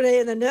háí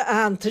réanana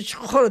antaid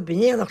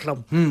chorbaí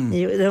éanachlam.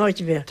 Ní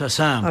áiti bhé. Tá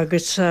sam.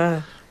 Agus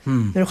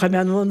nu cha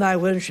meanú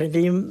náhain sin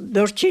bhí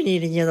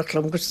dúirtíí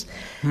íanachlam gus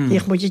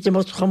íoch mu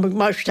mo chumbeag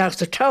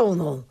máisteach a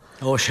tán.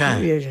 Ó sé.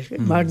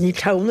 Mar ní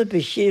tana be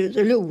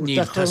lú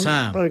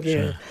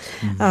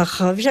ach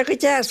bhí se go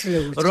deas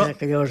lú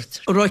goirt.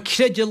 Rá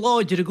creidir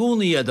láidir a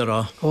gúnaí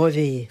idirrá? Ó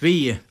bhí.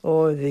 Bhí?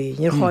 Ó bhí.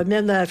 Níor cháil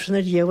mé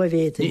náfsanna díomh a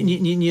bhéta.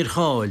 Níor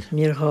cháil?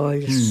 Níor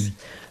cháil.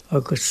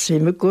 Agus sí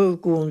me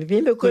gohún,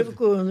 bhí me goibh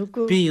gún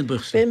Bíon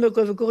buchsa. Bhí me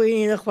goibh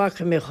goíach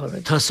bhacha mé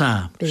choid. Tá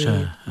sam.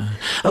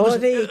 Ó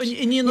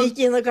bhí ní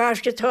dína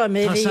gáisce tá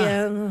mé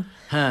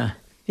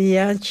bhí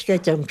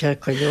antíce deamce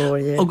go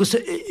leir. Agus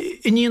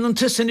iníon an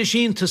tusan is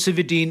sínta sa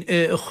bhídín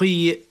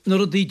chuí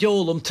nar a dí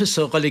deolalam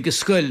tusa gáil go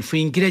scoil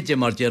faoin greide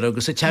mar dear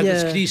agus a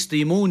teagas Crísta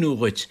í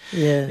mónúgait.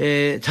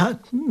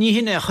 Ní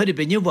hinna a chuir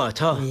be nniuhá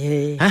tá?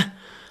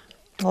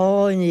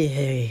 Ó ní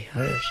hé.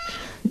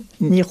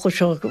 Ní chu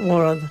seo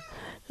mór an.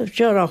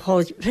 Sear a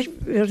cháid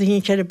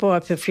hín ceir bá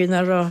pe fin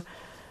rá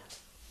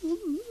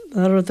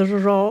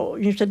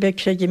ní be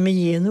sé de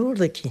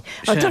mííonúla cí.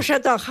 A tá sé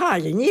a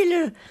cháile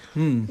níle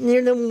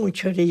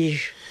múteir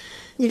ríis.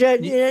 Ní le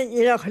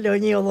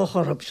níola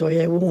chorap so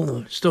é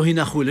bhúna. Sto hí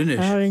nach chuúlanis?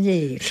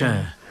 ní.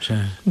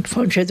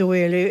 Fan sé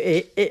bhfuil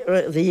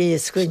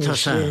dhéascuine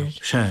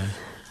sé.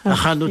 A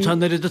chanú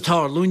tan ar a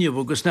tálúne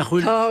agus nach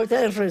chuil. Tá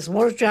derfris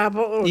mór jab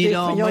Ní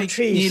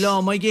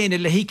lá mai géine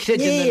le hí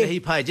creidir le hí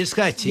paidir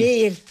scaití.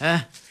 Níl.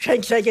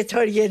 Sein le go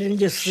targéirann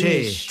de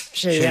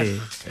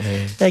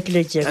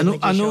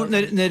Anú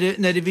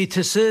na a bhí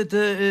tusa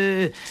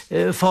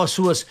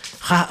fásuas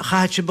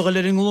chaite bag le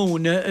an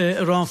glóna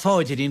rán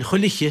fáidirín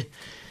choliche.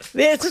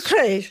 Bhé a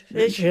tréis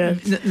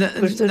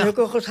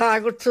go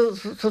chutágur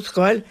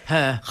sáil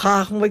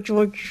chaach muid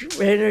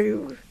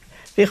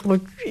Bhíh mu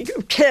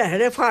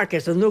ceir a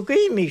fágus an nó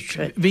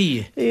gaimíse.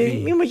 Bhí.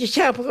 Mí mu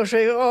tepa go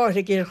sé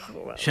áige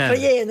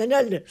dhéana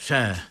eile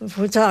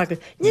futágad.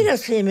 Ní a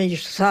sé mé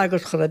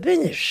ságat chu a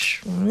binis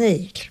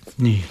níl.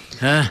 Ní.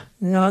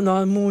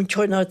 ná mún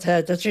teoinna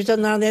te trí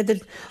an náidir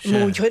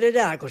mún teir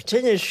agur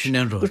tuis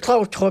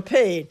go tá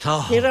pé.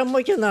 Ní a mu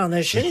an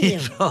nána sin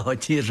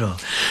tírá.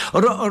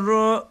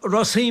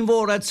 Rosín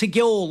mhórad sa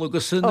geol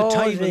agus na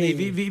taimhaí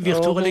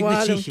bhíchtú le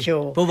na tí.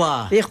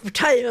 Bhá. Bhíh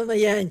taimna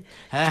dhéin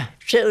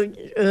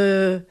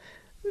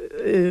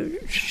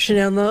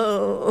sin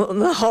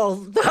na há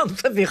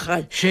damta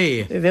bhíchain.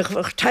 sé.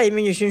 Bhíh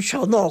taimine sin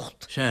seo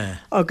nácht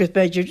agus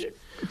beidir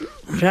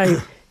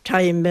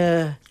taim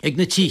ag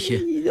na tíe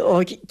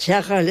ó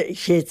techa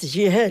sé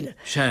sí heile.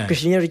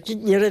 Gus ní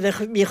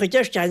mí chu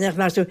deisteach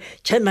náú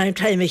te maim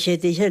taimime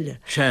chéí heile.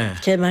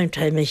 Te maim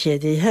taimime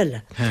chéí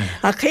heile.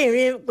 A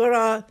chéirí go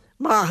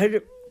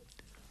máthir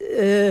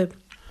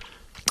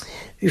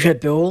sé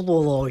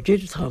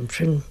beolláidir tam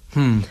sin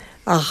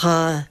ach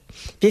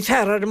bhí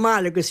fear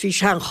mála agus bhí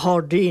sean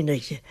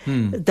chádaíine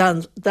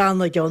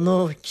dána go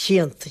nó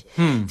chianta.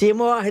 Dí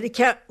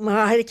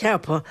máthir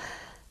cepa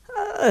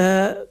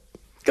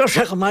go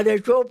secha má é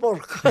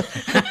Joborg an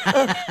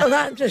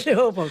ananta sé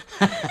Joborg.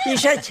 Bhí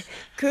sé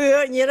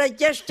ní a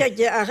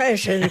geisteide a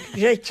sé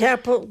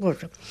cepa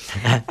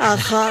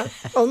ach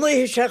an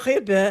nuhí se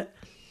chube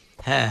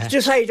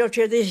Dúsáidir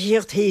sé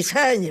híocht hí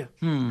haine.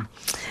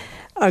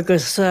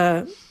 Agus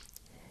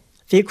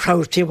bhí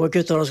crowdtí go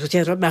gotar go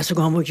tíar me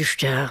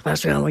gáisteach.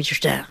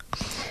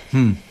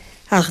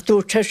 Ach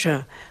dú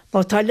teise,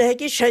 má tá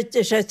leigi sé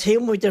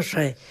tíúidir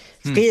sé,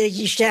 go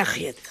í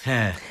stechiad.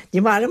 Ní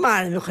mar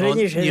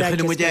chuine sé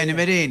mu déana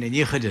mar réine,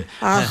 ní chuide.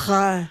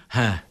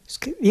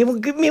 Mí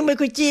me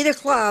go tíre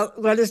chlá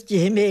bhil is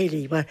dí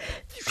mélí, mar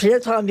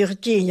létá mí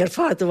tíine ar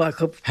fádaha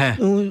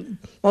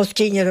más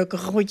tíine go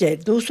chuidé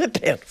dús le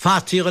pe.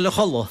 Fátíí le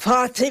cholla?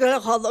 Fátíí le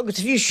cholla agus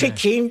bhí sé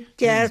cím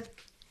de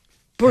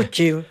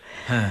burtíú.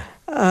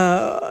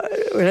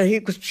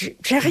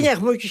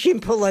 Sechaneach mu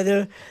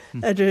simpaile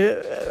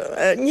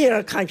ní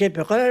a caiinte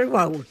be ar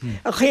bháil.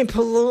 A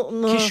chimpel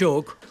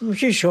seog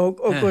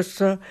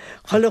agus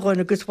choáin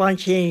agus bhain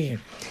chéine.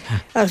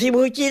 A bhí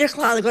mú tíre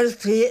chlána go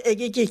trí ag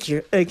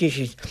ggéir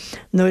sí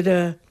nó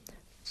de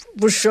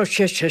bhseo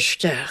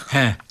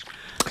séisteach.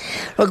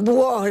 Ag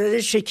bháir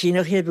is sé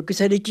cíach hébe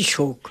agus í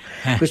seog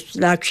gus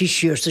le sí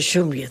siir sa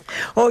siúmíad.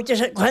 Ó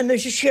chuimú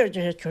sé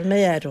siirde chu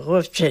mé ar a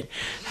ghh sin.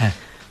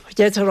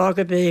 Dé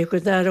rága bé go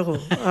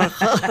go.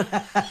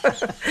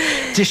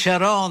 Tí sé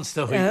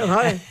ránsta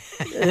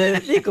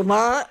Bhí go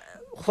má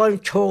chuim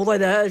tóla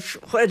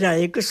chuid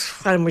agus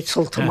chuimid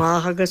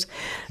sultamach agus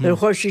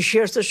chuir sí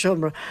siirta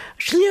siomra.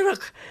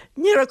 Slíach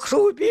ní a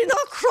cruúbí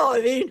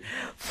nachráhín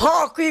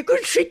fácaí go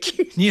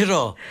sicí.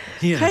 Nírá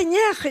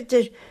Chanecha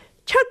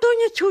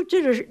Ceartúine túte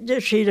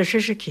de síle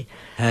sicí.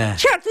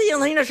 Ceartta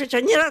dhéana sé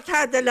ní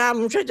tá de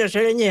lem sé de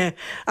sé ne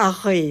a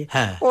chuí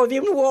ó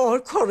bhí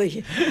mháil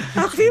choirí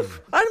ach bhí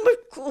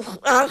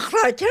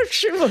anráteir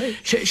sin.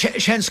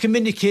 Sean go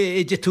minic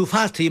de tú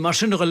fátaí mar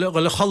sinna go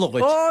le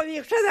choid. Ó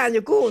bhí sé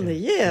aine gúna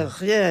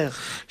dhéch.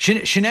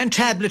 Sin an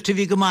tablet a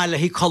bhí go máile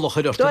hí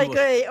chochaid ó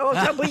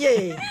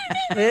bué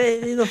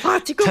í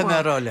fátí go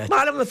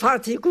Má na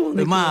fátí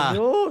gúna má.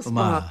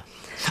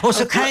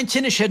 Os a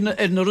caiintinine sé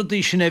ar na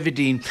rudí sin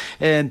ehidín,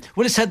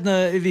 bhfuil is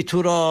na bhí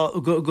túrá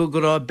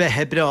go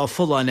bethe bre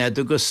fuláine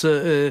agus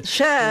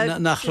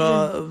nach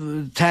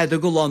teide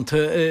golánta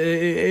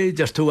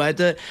idir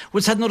túide,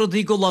 bhfuil na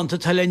rudí golánta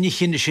tal le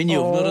níchinine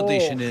sinniuh na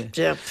rudí sinna.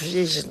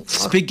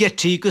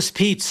 Spaghetti agus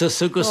pizza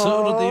agus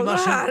rudí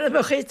mar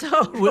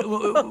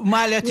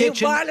máile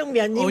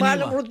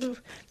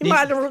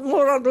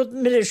mór an rud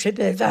mé sé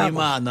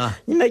mána.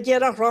 Ní me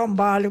ggéach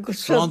ránbáil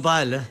agus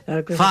Ránbáile?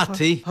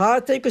 Fátaí?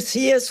 Fátaí agus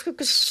sí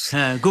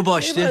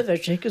Gubáiste?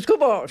 Gus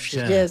gubáiste.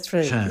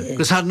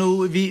 Gus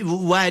nó bhí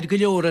bhhaid go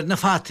leor na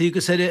fátaí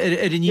agus ar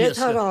níos.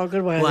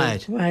 Tárágur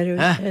Bhhaid.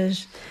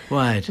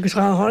 Agus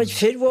háid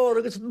fihór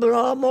agus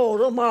brá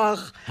mór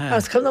amach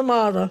as chuna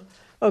mára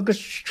agus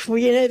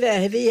fuoine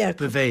bheith bhí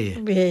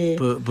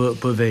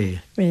Bvé.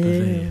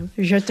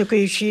 Bhí sé go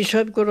sí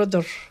seb go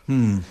radar.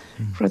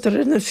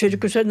 Radar ina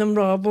firgus an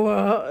rábú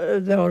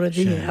le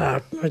dí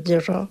háart mar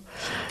dérá.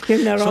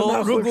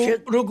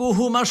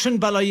 Rugú mar sin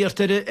bailíart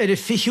ar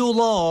fiú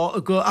lá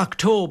go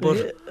Octóber.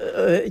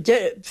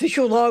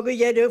 Fiú lá go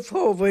dhéidir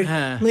fóbhar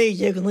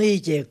 9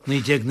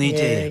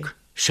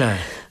 Se.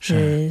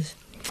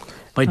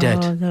 Mai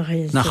dead.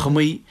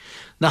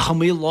 Nach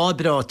mí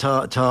lábrá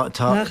tá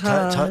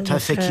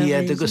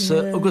feciad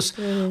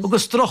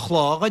agus troch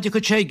lá gaiide go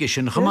téige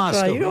sin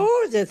chamás.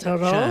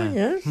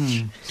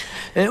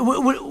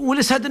 Bhfuil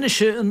is hedan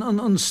is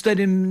an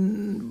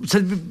steim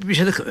bhí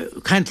sé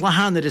caiint le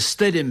hánar is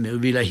steim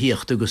bhí le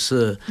híocht agus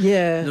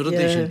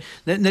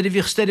na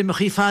bhíh steim a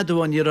chi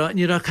fádáin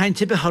ní a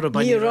caiinte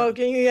bethbá. Nírá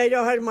gin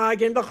éidir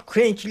mágin ba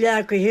chuint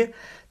legathe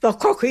ba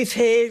cochaí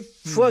fé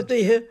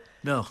fudaithe.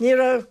 Ní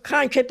a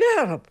caiinte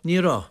berab.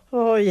 Nírá?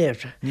 Óhéir.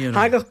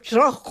 Agus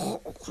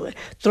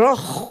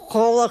troch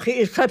chólach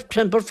í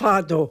September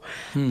fádó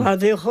a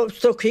bhí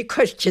stoí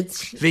coistid.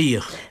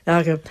 Bhíoch.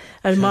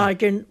 Ar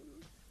mágin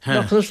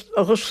agus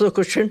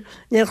suca sin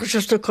necha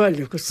sé sto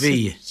coilú gus.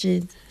 Bhí.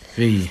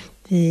 Bhí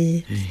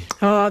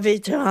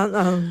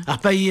an.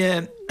 Ach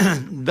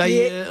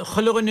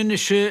choganine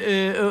se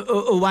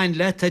bhhain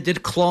le idir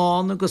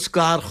chláán agus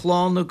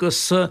garchláán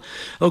agus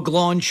ó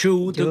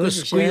gláánsú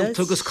agus scuilt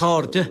agus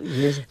cáde.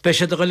 Be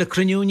sé go le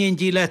cruniúíon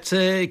dí le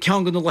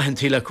ceangan le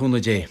hentí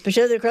leúna dé. Be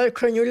sé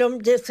cruniúlam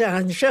de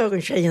an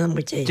segan sé an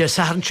dé. De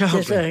san se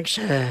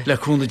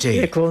leúna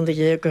dé. Leúna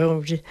dé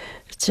go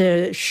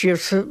siir siar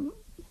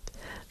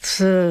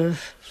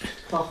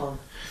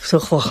sa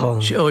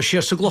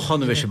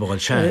glochanna bheit se báil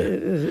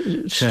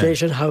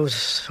Station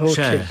House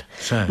Hotel.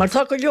 Mar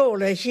tá go leor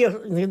le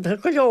go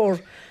leor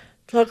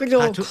tá go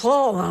leor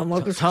chláán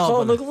agus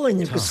chána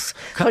gohhaine gus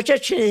Tá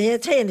sinna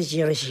téna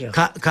díar sí.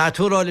 Cá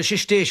túráile sé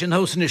Station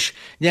Houseis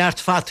neart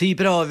fataí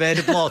bra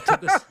bheit blá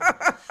agus.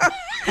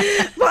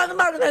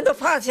 Man en de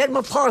faat her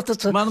ma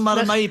páta. Man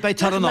mar mai bei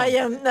tar an.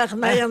 Nach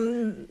mei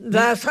an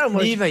dá sam.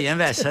 Ní bheith an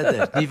bheits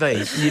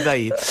ní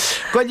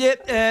bheith. Goile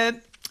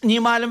ní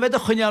máilm bheith a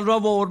chuineal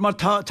rahór mar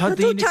tá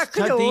daine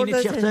teachtar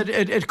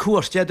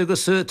cuairte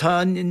agus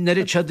tá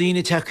neirid se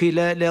daine techaí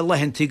le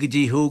lehananta go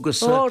dtíthúgus.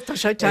 Tá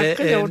sé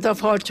teir dá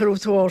fáilteú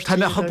túir. Tá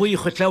mecha buí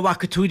chuit le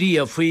wacatúí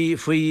a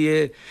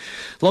faoi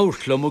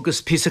láirlumm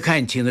agus pí a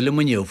caiintína le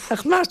muniuh.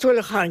 Ach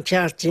máúla chain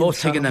ceartí. Ó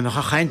tuigen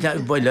mecha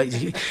chainte baile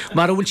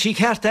mar bhfuil sí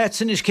ceart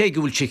san is cé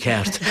go bhfuil sí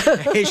ceart.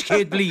 Éis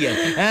céad blian.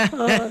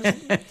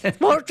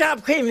 Mór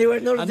jab chéimniú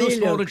nó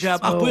mór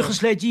jab ach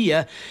buchas le dí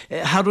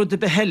Harú de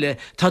beheile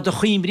tá do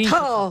chuim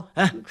Tá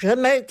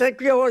mé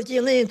leor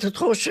díonanta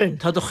trosin.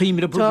 Tá do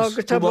chiimre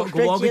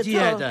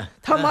bugtíide.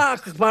 Tá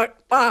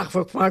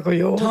áfah mar go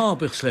jó. Tá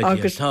bus le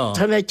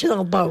tá mé te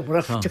an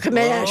bbáach tu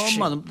mé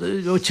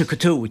tu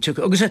tú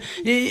agus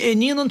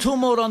ní an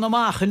túmór an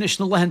amachchan is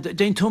na le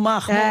déon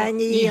túach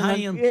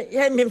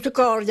mím tú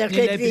gádeach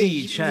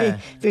hí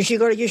sí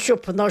go í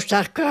siúpa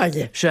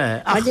náteachcáide. Se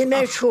a dí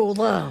mé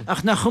siúla.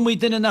 Ach nach chumí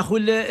duine nach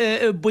chuil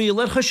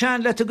buílar chu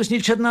seán le agus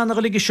níl se ná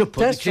le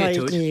siúpa.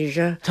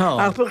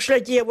 Ach bu le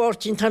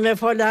díhharirtín tá mé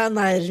fáil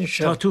anéirin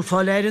se. Tá tú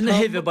fáiléir na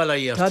heh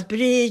bailíir. Tá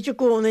bríide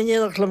gúna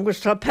íachlam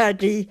gus tá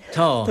pedí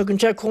tugann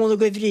te cóna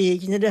go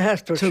bhrí na de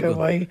heú se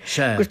bhaid.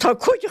 Gus tá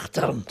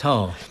chuideachtam.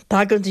 Tá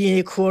an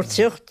daoine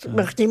cuairteocht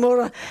mecht ní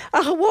móra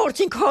a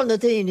bhharirtín cána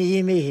daine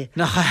í mé.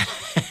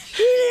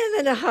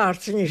 Híléana na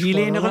hátain is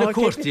Híléana go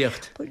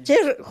cuairteocht.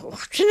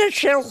 Sinna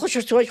sé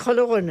chu túid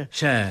choáine.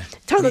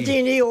 Tá na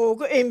daine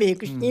óga éimi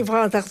gus ní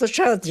bháachta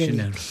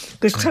seadíine.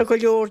 Gus tá go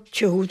leor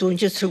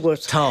teúdúnte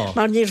sugat.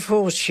 Mar níor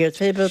fós siad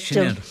fé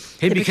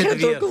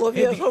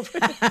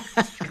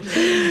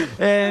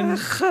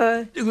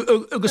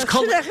agus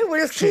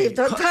bhfuil tríb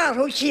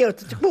táthú siad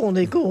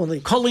gúna gúna.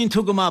 Colín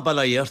tú go má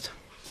bailíart.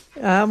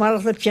 Mar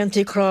na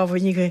peantaí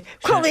cráhaní go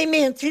choí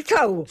méntí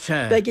tá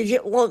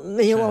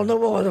íhána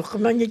bhach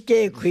man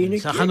décuoine.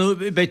 Chanú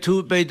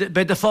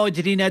be a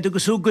fáidirí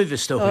agus ú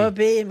gohistó.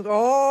 Bé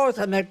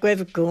tá me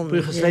goibh gún.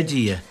 Buchas le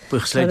dí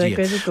buchas le dí.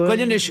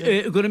 Gaidir is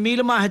gur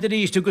míle maithe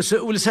ríist agus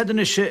bhfuil sedan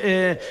is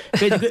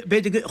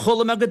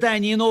chola me go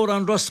daíon ó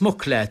an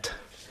Rosmucléit.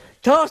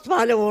 Tást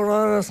má le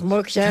bhór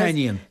mu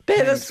Taíon.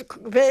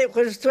 bé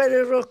chuir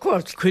stuidir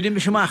rocót. Cuidir me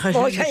semachcha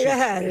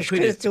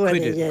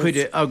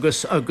chuide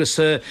agus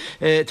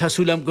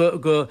tásúlam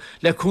go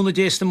leúna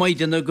dééis na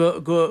maidena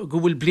go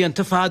bhfuil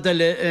blianta fáda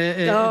le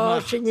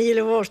sin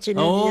níle bhórtíí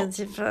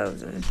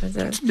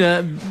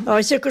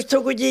á sé gur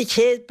tu go dí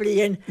chéad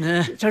blion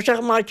Tá seach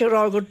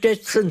máidirrá gur de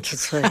sunta.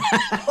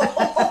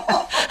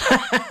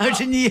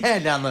 sin ní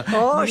héanana.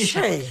 Ó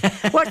sé.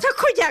 Bhar tá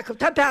chuideach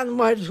tá ben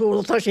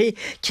marúil tá sé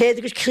chéad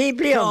agus crí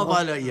blion.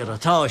 Bhile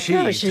tá sí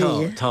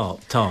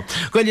tá.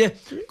 Goile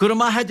gur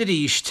maithe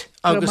ríist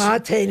agus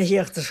téine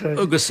hiochtta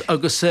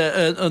agus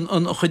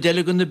an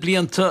chudéile gon na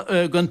blianta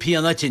gan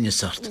pianna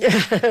tinnesart.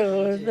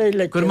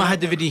 Gur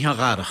maithe bhí ní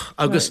garach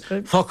agus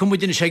fá mu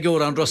sé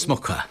geor an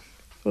Rosmucha.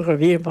 Gur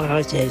bhí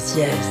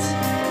yes.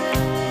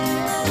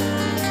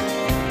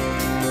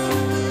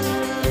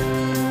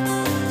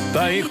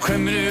 Bei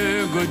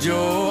cymru go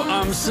jo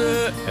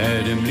amse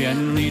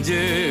ymlian i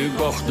dy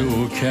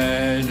gochtw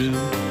cedl.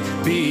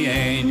 Bi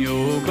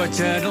einio go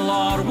tedl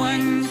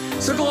arwen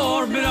sa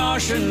glor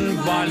byrasyn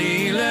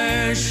bali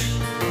leis.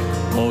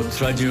 O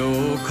tradio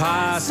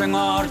cas yng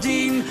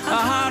ngordin a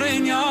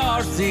harin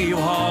iarthi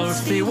o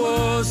halsti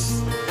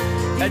was.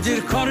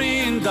 Edir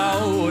corin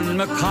dawn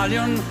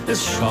macalion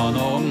is Sean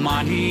o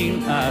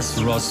manin as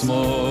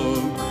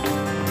Rosmog.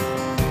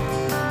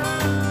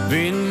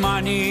 Vin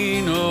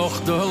manin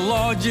och de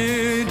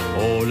lodgid,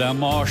 Ola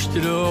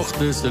marstrucht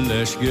is de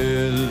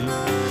lesgil.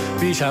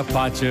 Vi ska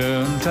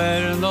patchen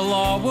ter de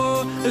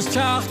lawe, is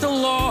tacht de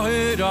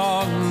lahid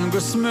an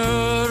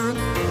gesmur.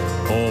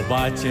 O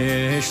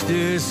batje is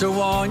de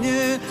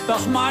sawanje,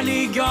 ach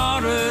mali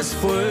gares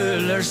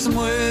fuller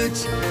smut.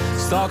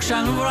 Stak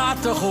shan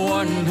vrata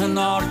gewoon hen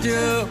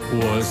ardje,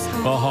 was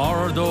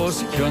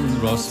behardos kyn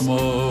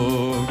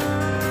Rosmog.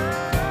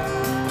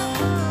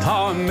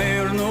 Ta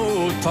mer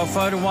nu ta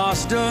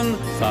farwasten,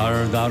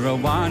 far dar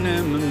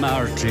wanem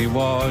marti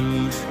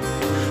walsh.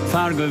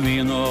 Far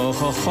gevino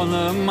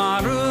chone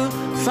maru,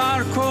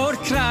 far kor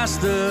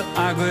kraste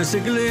agus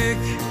glik.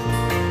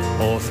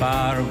 O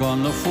far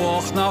gon de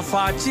focht na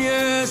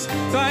fatjes,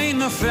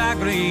 feine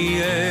fragri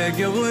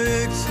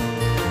gewit.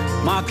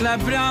 Makle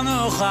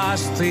brano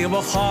gast tie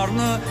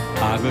begarne,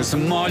 agus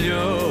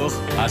maljoch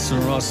as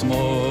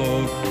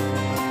Rosmog.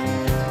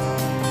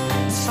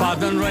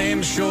 Faden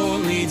reim show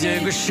ni de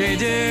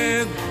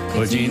geshedig,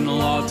 kodin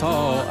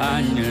lato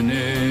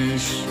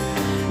anjenish.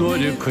 Nur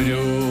de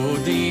kru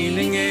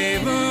dining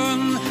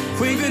even,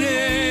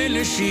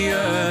 figurele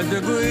shia de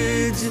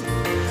good.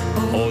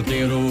 O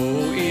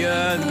diru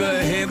iad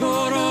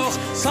gehegoroch,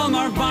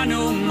 samar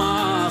banu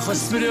ma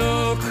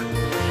gespruk.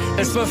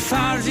 Es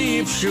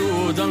befardi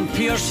pshud an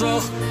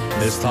piersoch,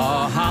 es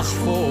ta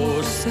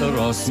hachfos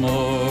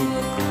Rosmog.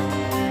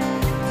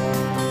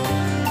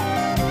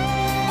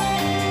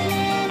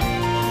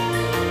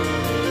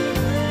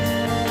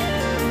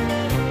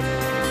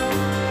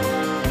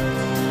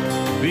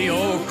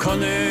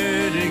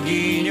 conir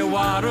gine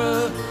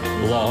ware,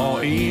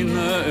 lá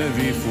ine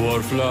vi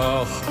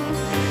voorvlug.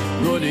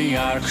 No de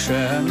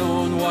jarkse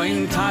non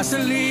wine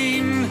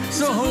tasselin,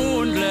 so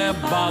hoon le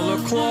balle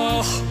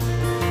kloch.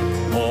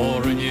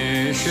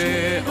 Oranje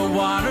sé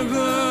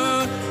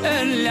warge,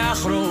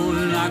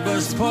 lachrún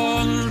agus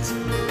pont.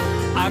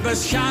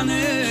 Agus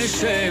cheanne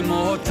sé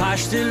mó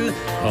taistil,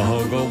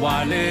 go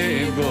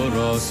bhaile go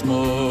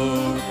rosmó.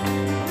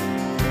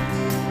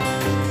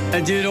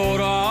 Dyr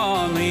o'r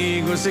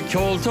annig os y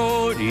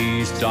ceoltóir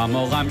is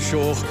dramol am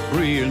sioch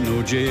riil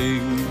no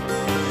jig.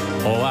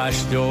 O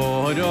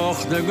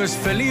asdóireach agus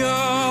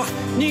filiach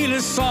níl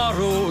is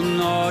sarú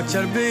ná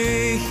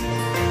terbích.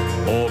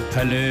 O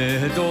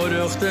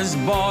peledóireacht is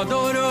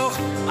bádóireach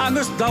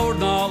agus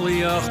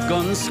daornálíocht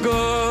gan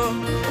sco.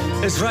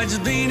 Is raid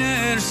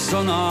dine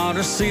son ar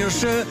y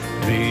sirse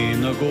hí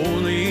na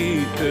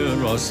gcónaí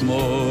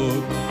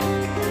rosmó.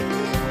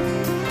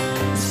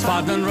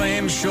 Sfadan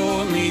raim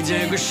sio ni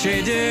deg o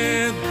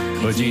siedeg,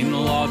 Godin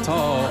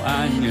lata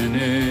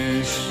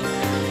angenis.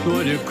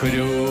 Gwyd y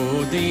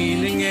cwrw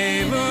din yng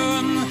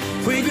ngefn,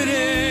 Fwy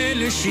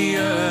gyrel y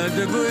siad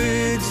y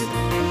gwyd.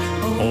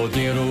 O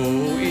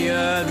dirw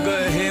iad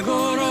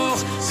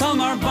gyhegoroch,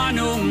 Samar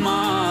banw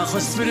mach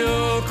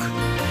ysbrwch.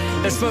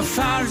 Ys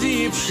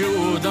byffardib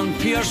siwd yn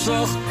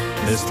piersoch,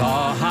 Ys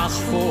ta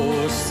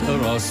hachfos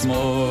yr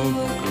osmog.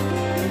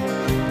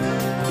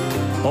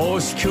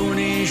 Os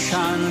cwni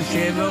sian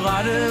chefyg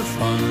arif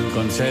yn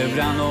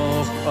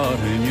gonsebrianoch ar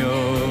hynio.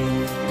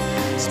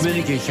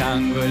 Smyrig eich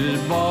angwyl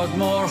bod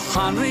mor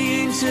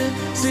chanreinse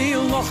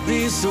sy'n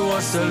lochdi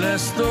sŵas y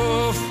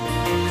lestoff.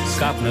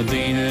 Sgap na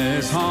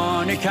dynys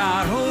hon i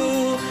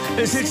carhw,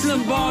 Ys it's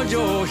yn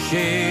bodio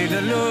chel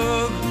y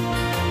lwg.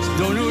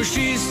 Donw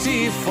sy'n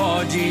ti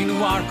ffodin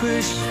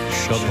warcwys,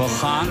 Siop o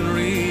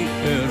chanri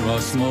yr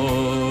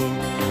osmog.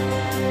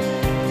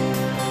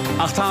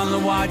 Ach tan y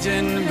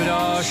wadyn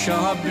bra sio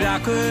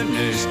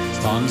bracwynys,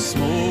 Tan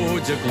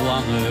smwd y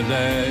glange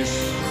leis.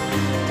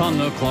 Tan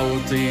y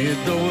clawdi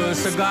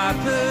dywys y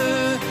garpe,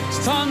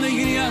 Tan y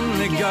grian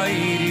y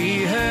gair i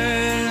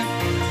her.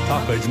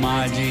 Tacwyd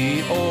madi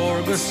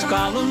o'r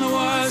gysgalon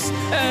was,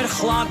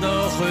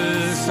 Chladach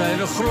ys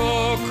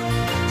chrwc.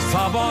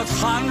 Tabod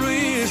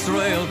chanri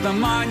Israel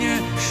dymanie,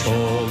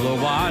 Siol o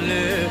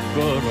wale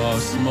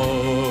gyros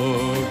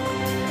mwg.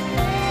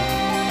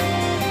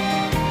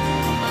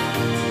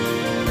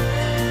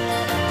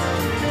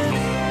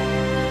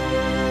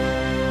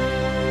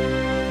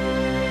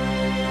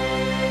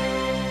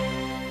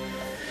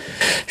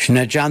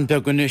 Sna Jan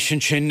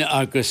Begunushin sin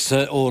agus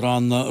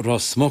óran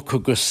Rosmok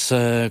agus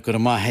gur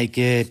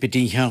maithege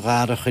bedíhan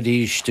garach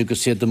ríis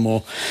agus siad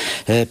mó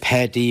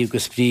pedi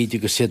agus bríd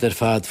agus siad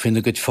fad fin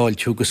a good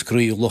fáilt agus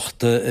grú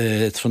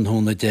lochta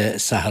tronhóna de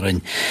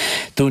Saharan.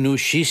 Dúnú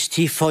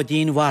sístí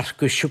fádín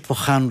wargus siúpa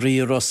chanrí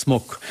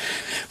Rosmok.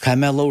 Ca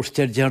me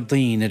lórtir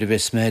deardín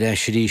vis me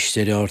reis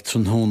ríistir ar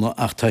tronhóna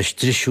ach táis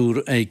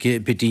drisúr ag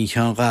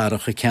bedíhan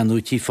garach a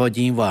ceanútí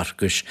fádín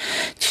wargus.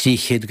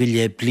 Tríchéad go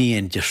le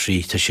blian de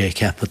srí tá sé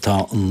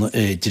tá an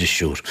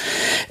drisúr.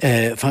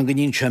 Fan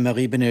ganín se mar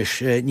íbanis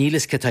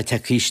nílas go tá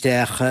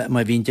teíisteach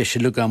má bhín de se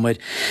lugamir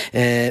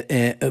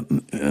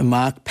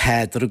mág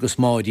Pedr agus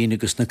máín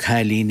agus na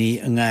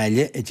cailíní an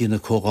gáile a dtína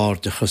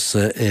cógáardachas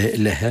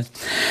lethe.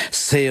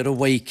 Séir a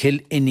bhaicil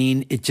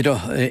inín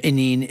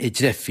i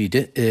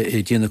drefide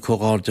i dtína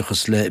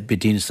cógáardachas le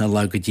bedínas na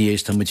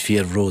lagadíéis tá muid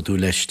fíor ródú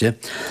leiste.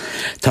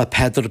 Tá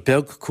Pedr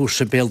beg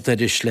cúrsa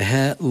béldeiris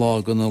lethe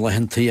lágan na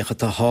lehantaíocha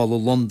tá hála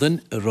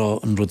London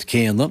rá an rud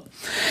céana.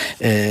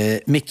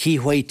 Mickey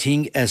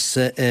Whiting as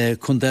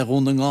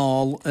kunderún an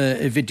gáil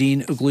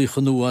vidín a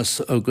glúchan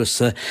nuas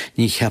agus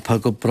ní cheappa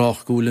go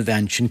brach gúla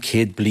vensin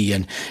céad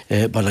blian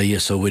bala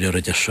is ó bhuiir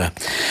a deisre.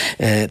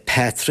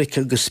 Patrick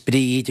agus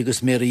Bríd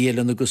agus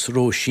Marialan agus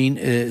Róisín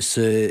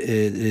sa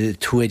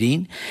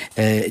tuaín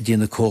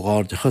dína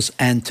cógáardachas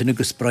Anton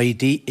agus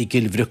Brady i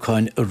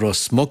gilbhreáin a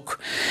Rosmok.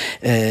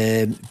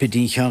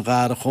 Bedín chean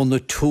gárach óna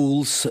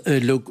tools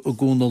lug a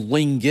gúna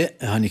linge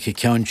hanig i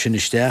cean sin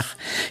isteach.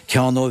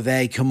 Cean ó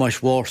bheith cymais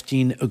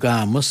wartín a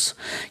gamas,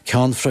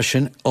 cean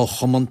freisin ó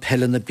chaman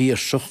pellan na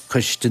bíirseach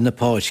cystin na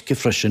páisce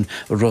freisin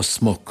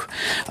Rosmok.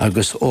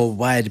 Agus ó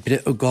bhairbre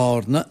a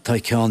gárna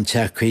tá cean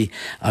tecaí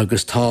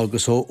agus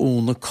tágus ó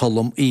úna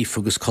colm íf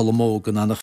agus colmógan anach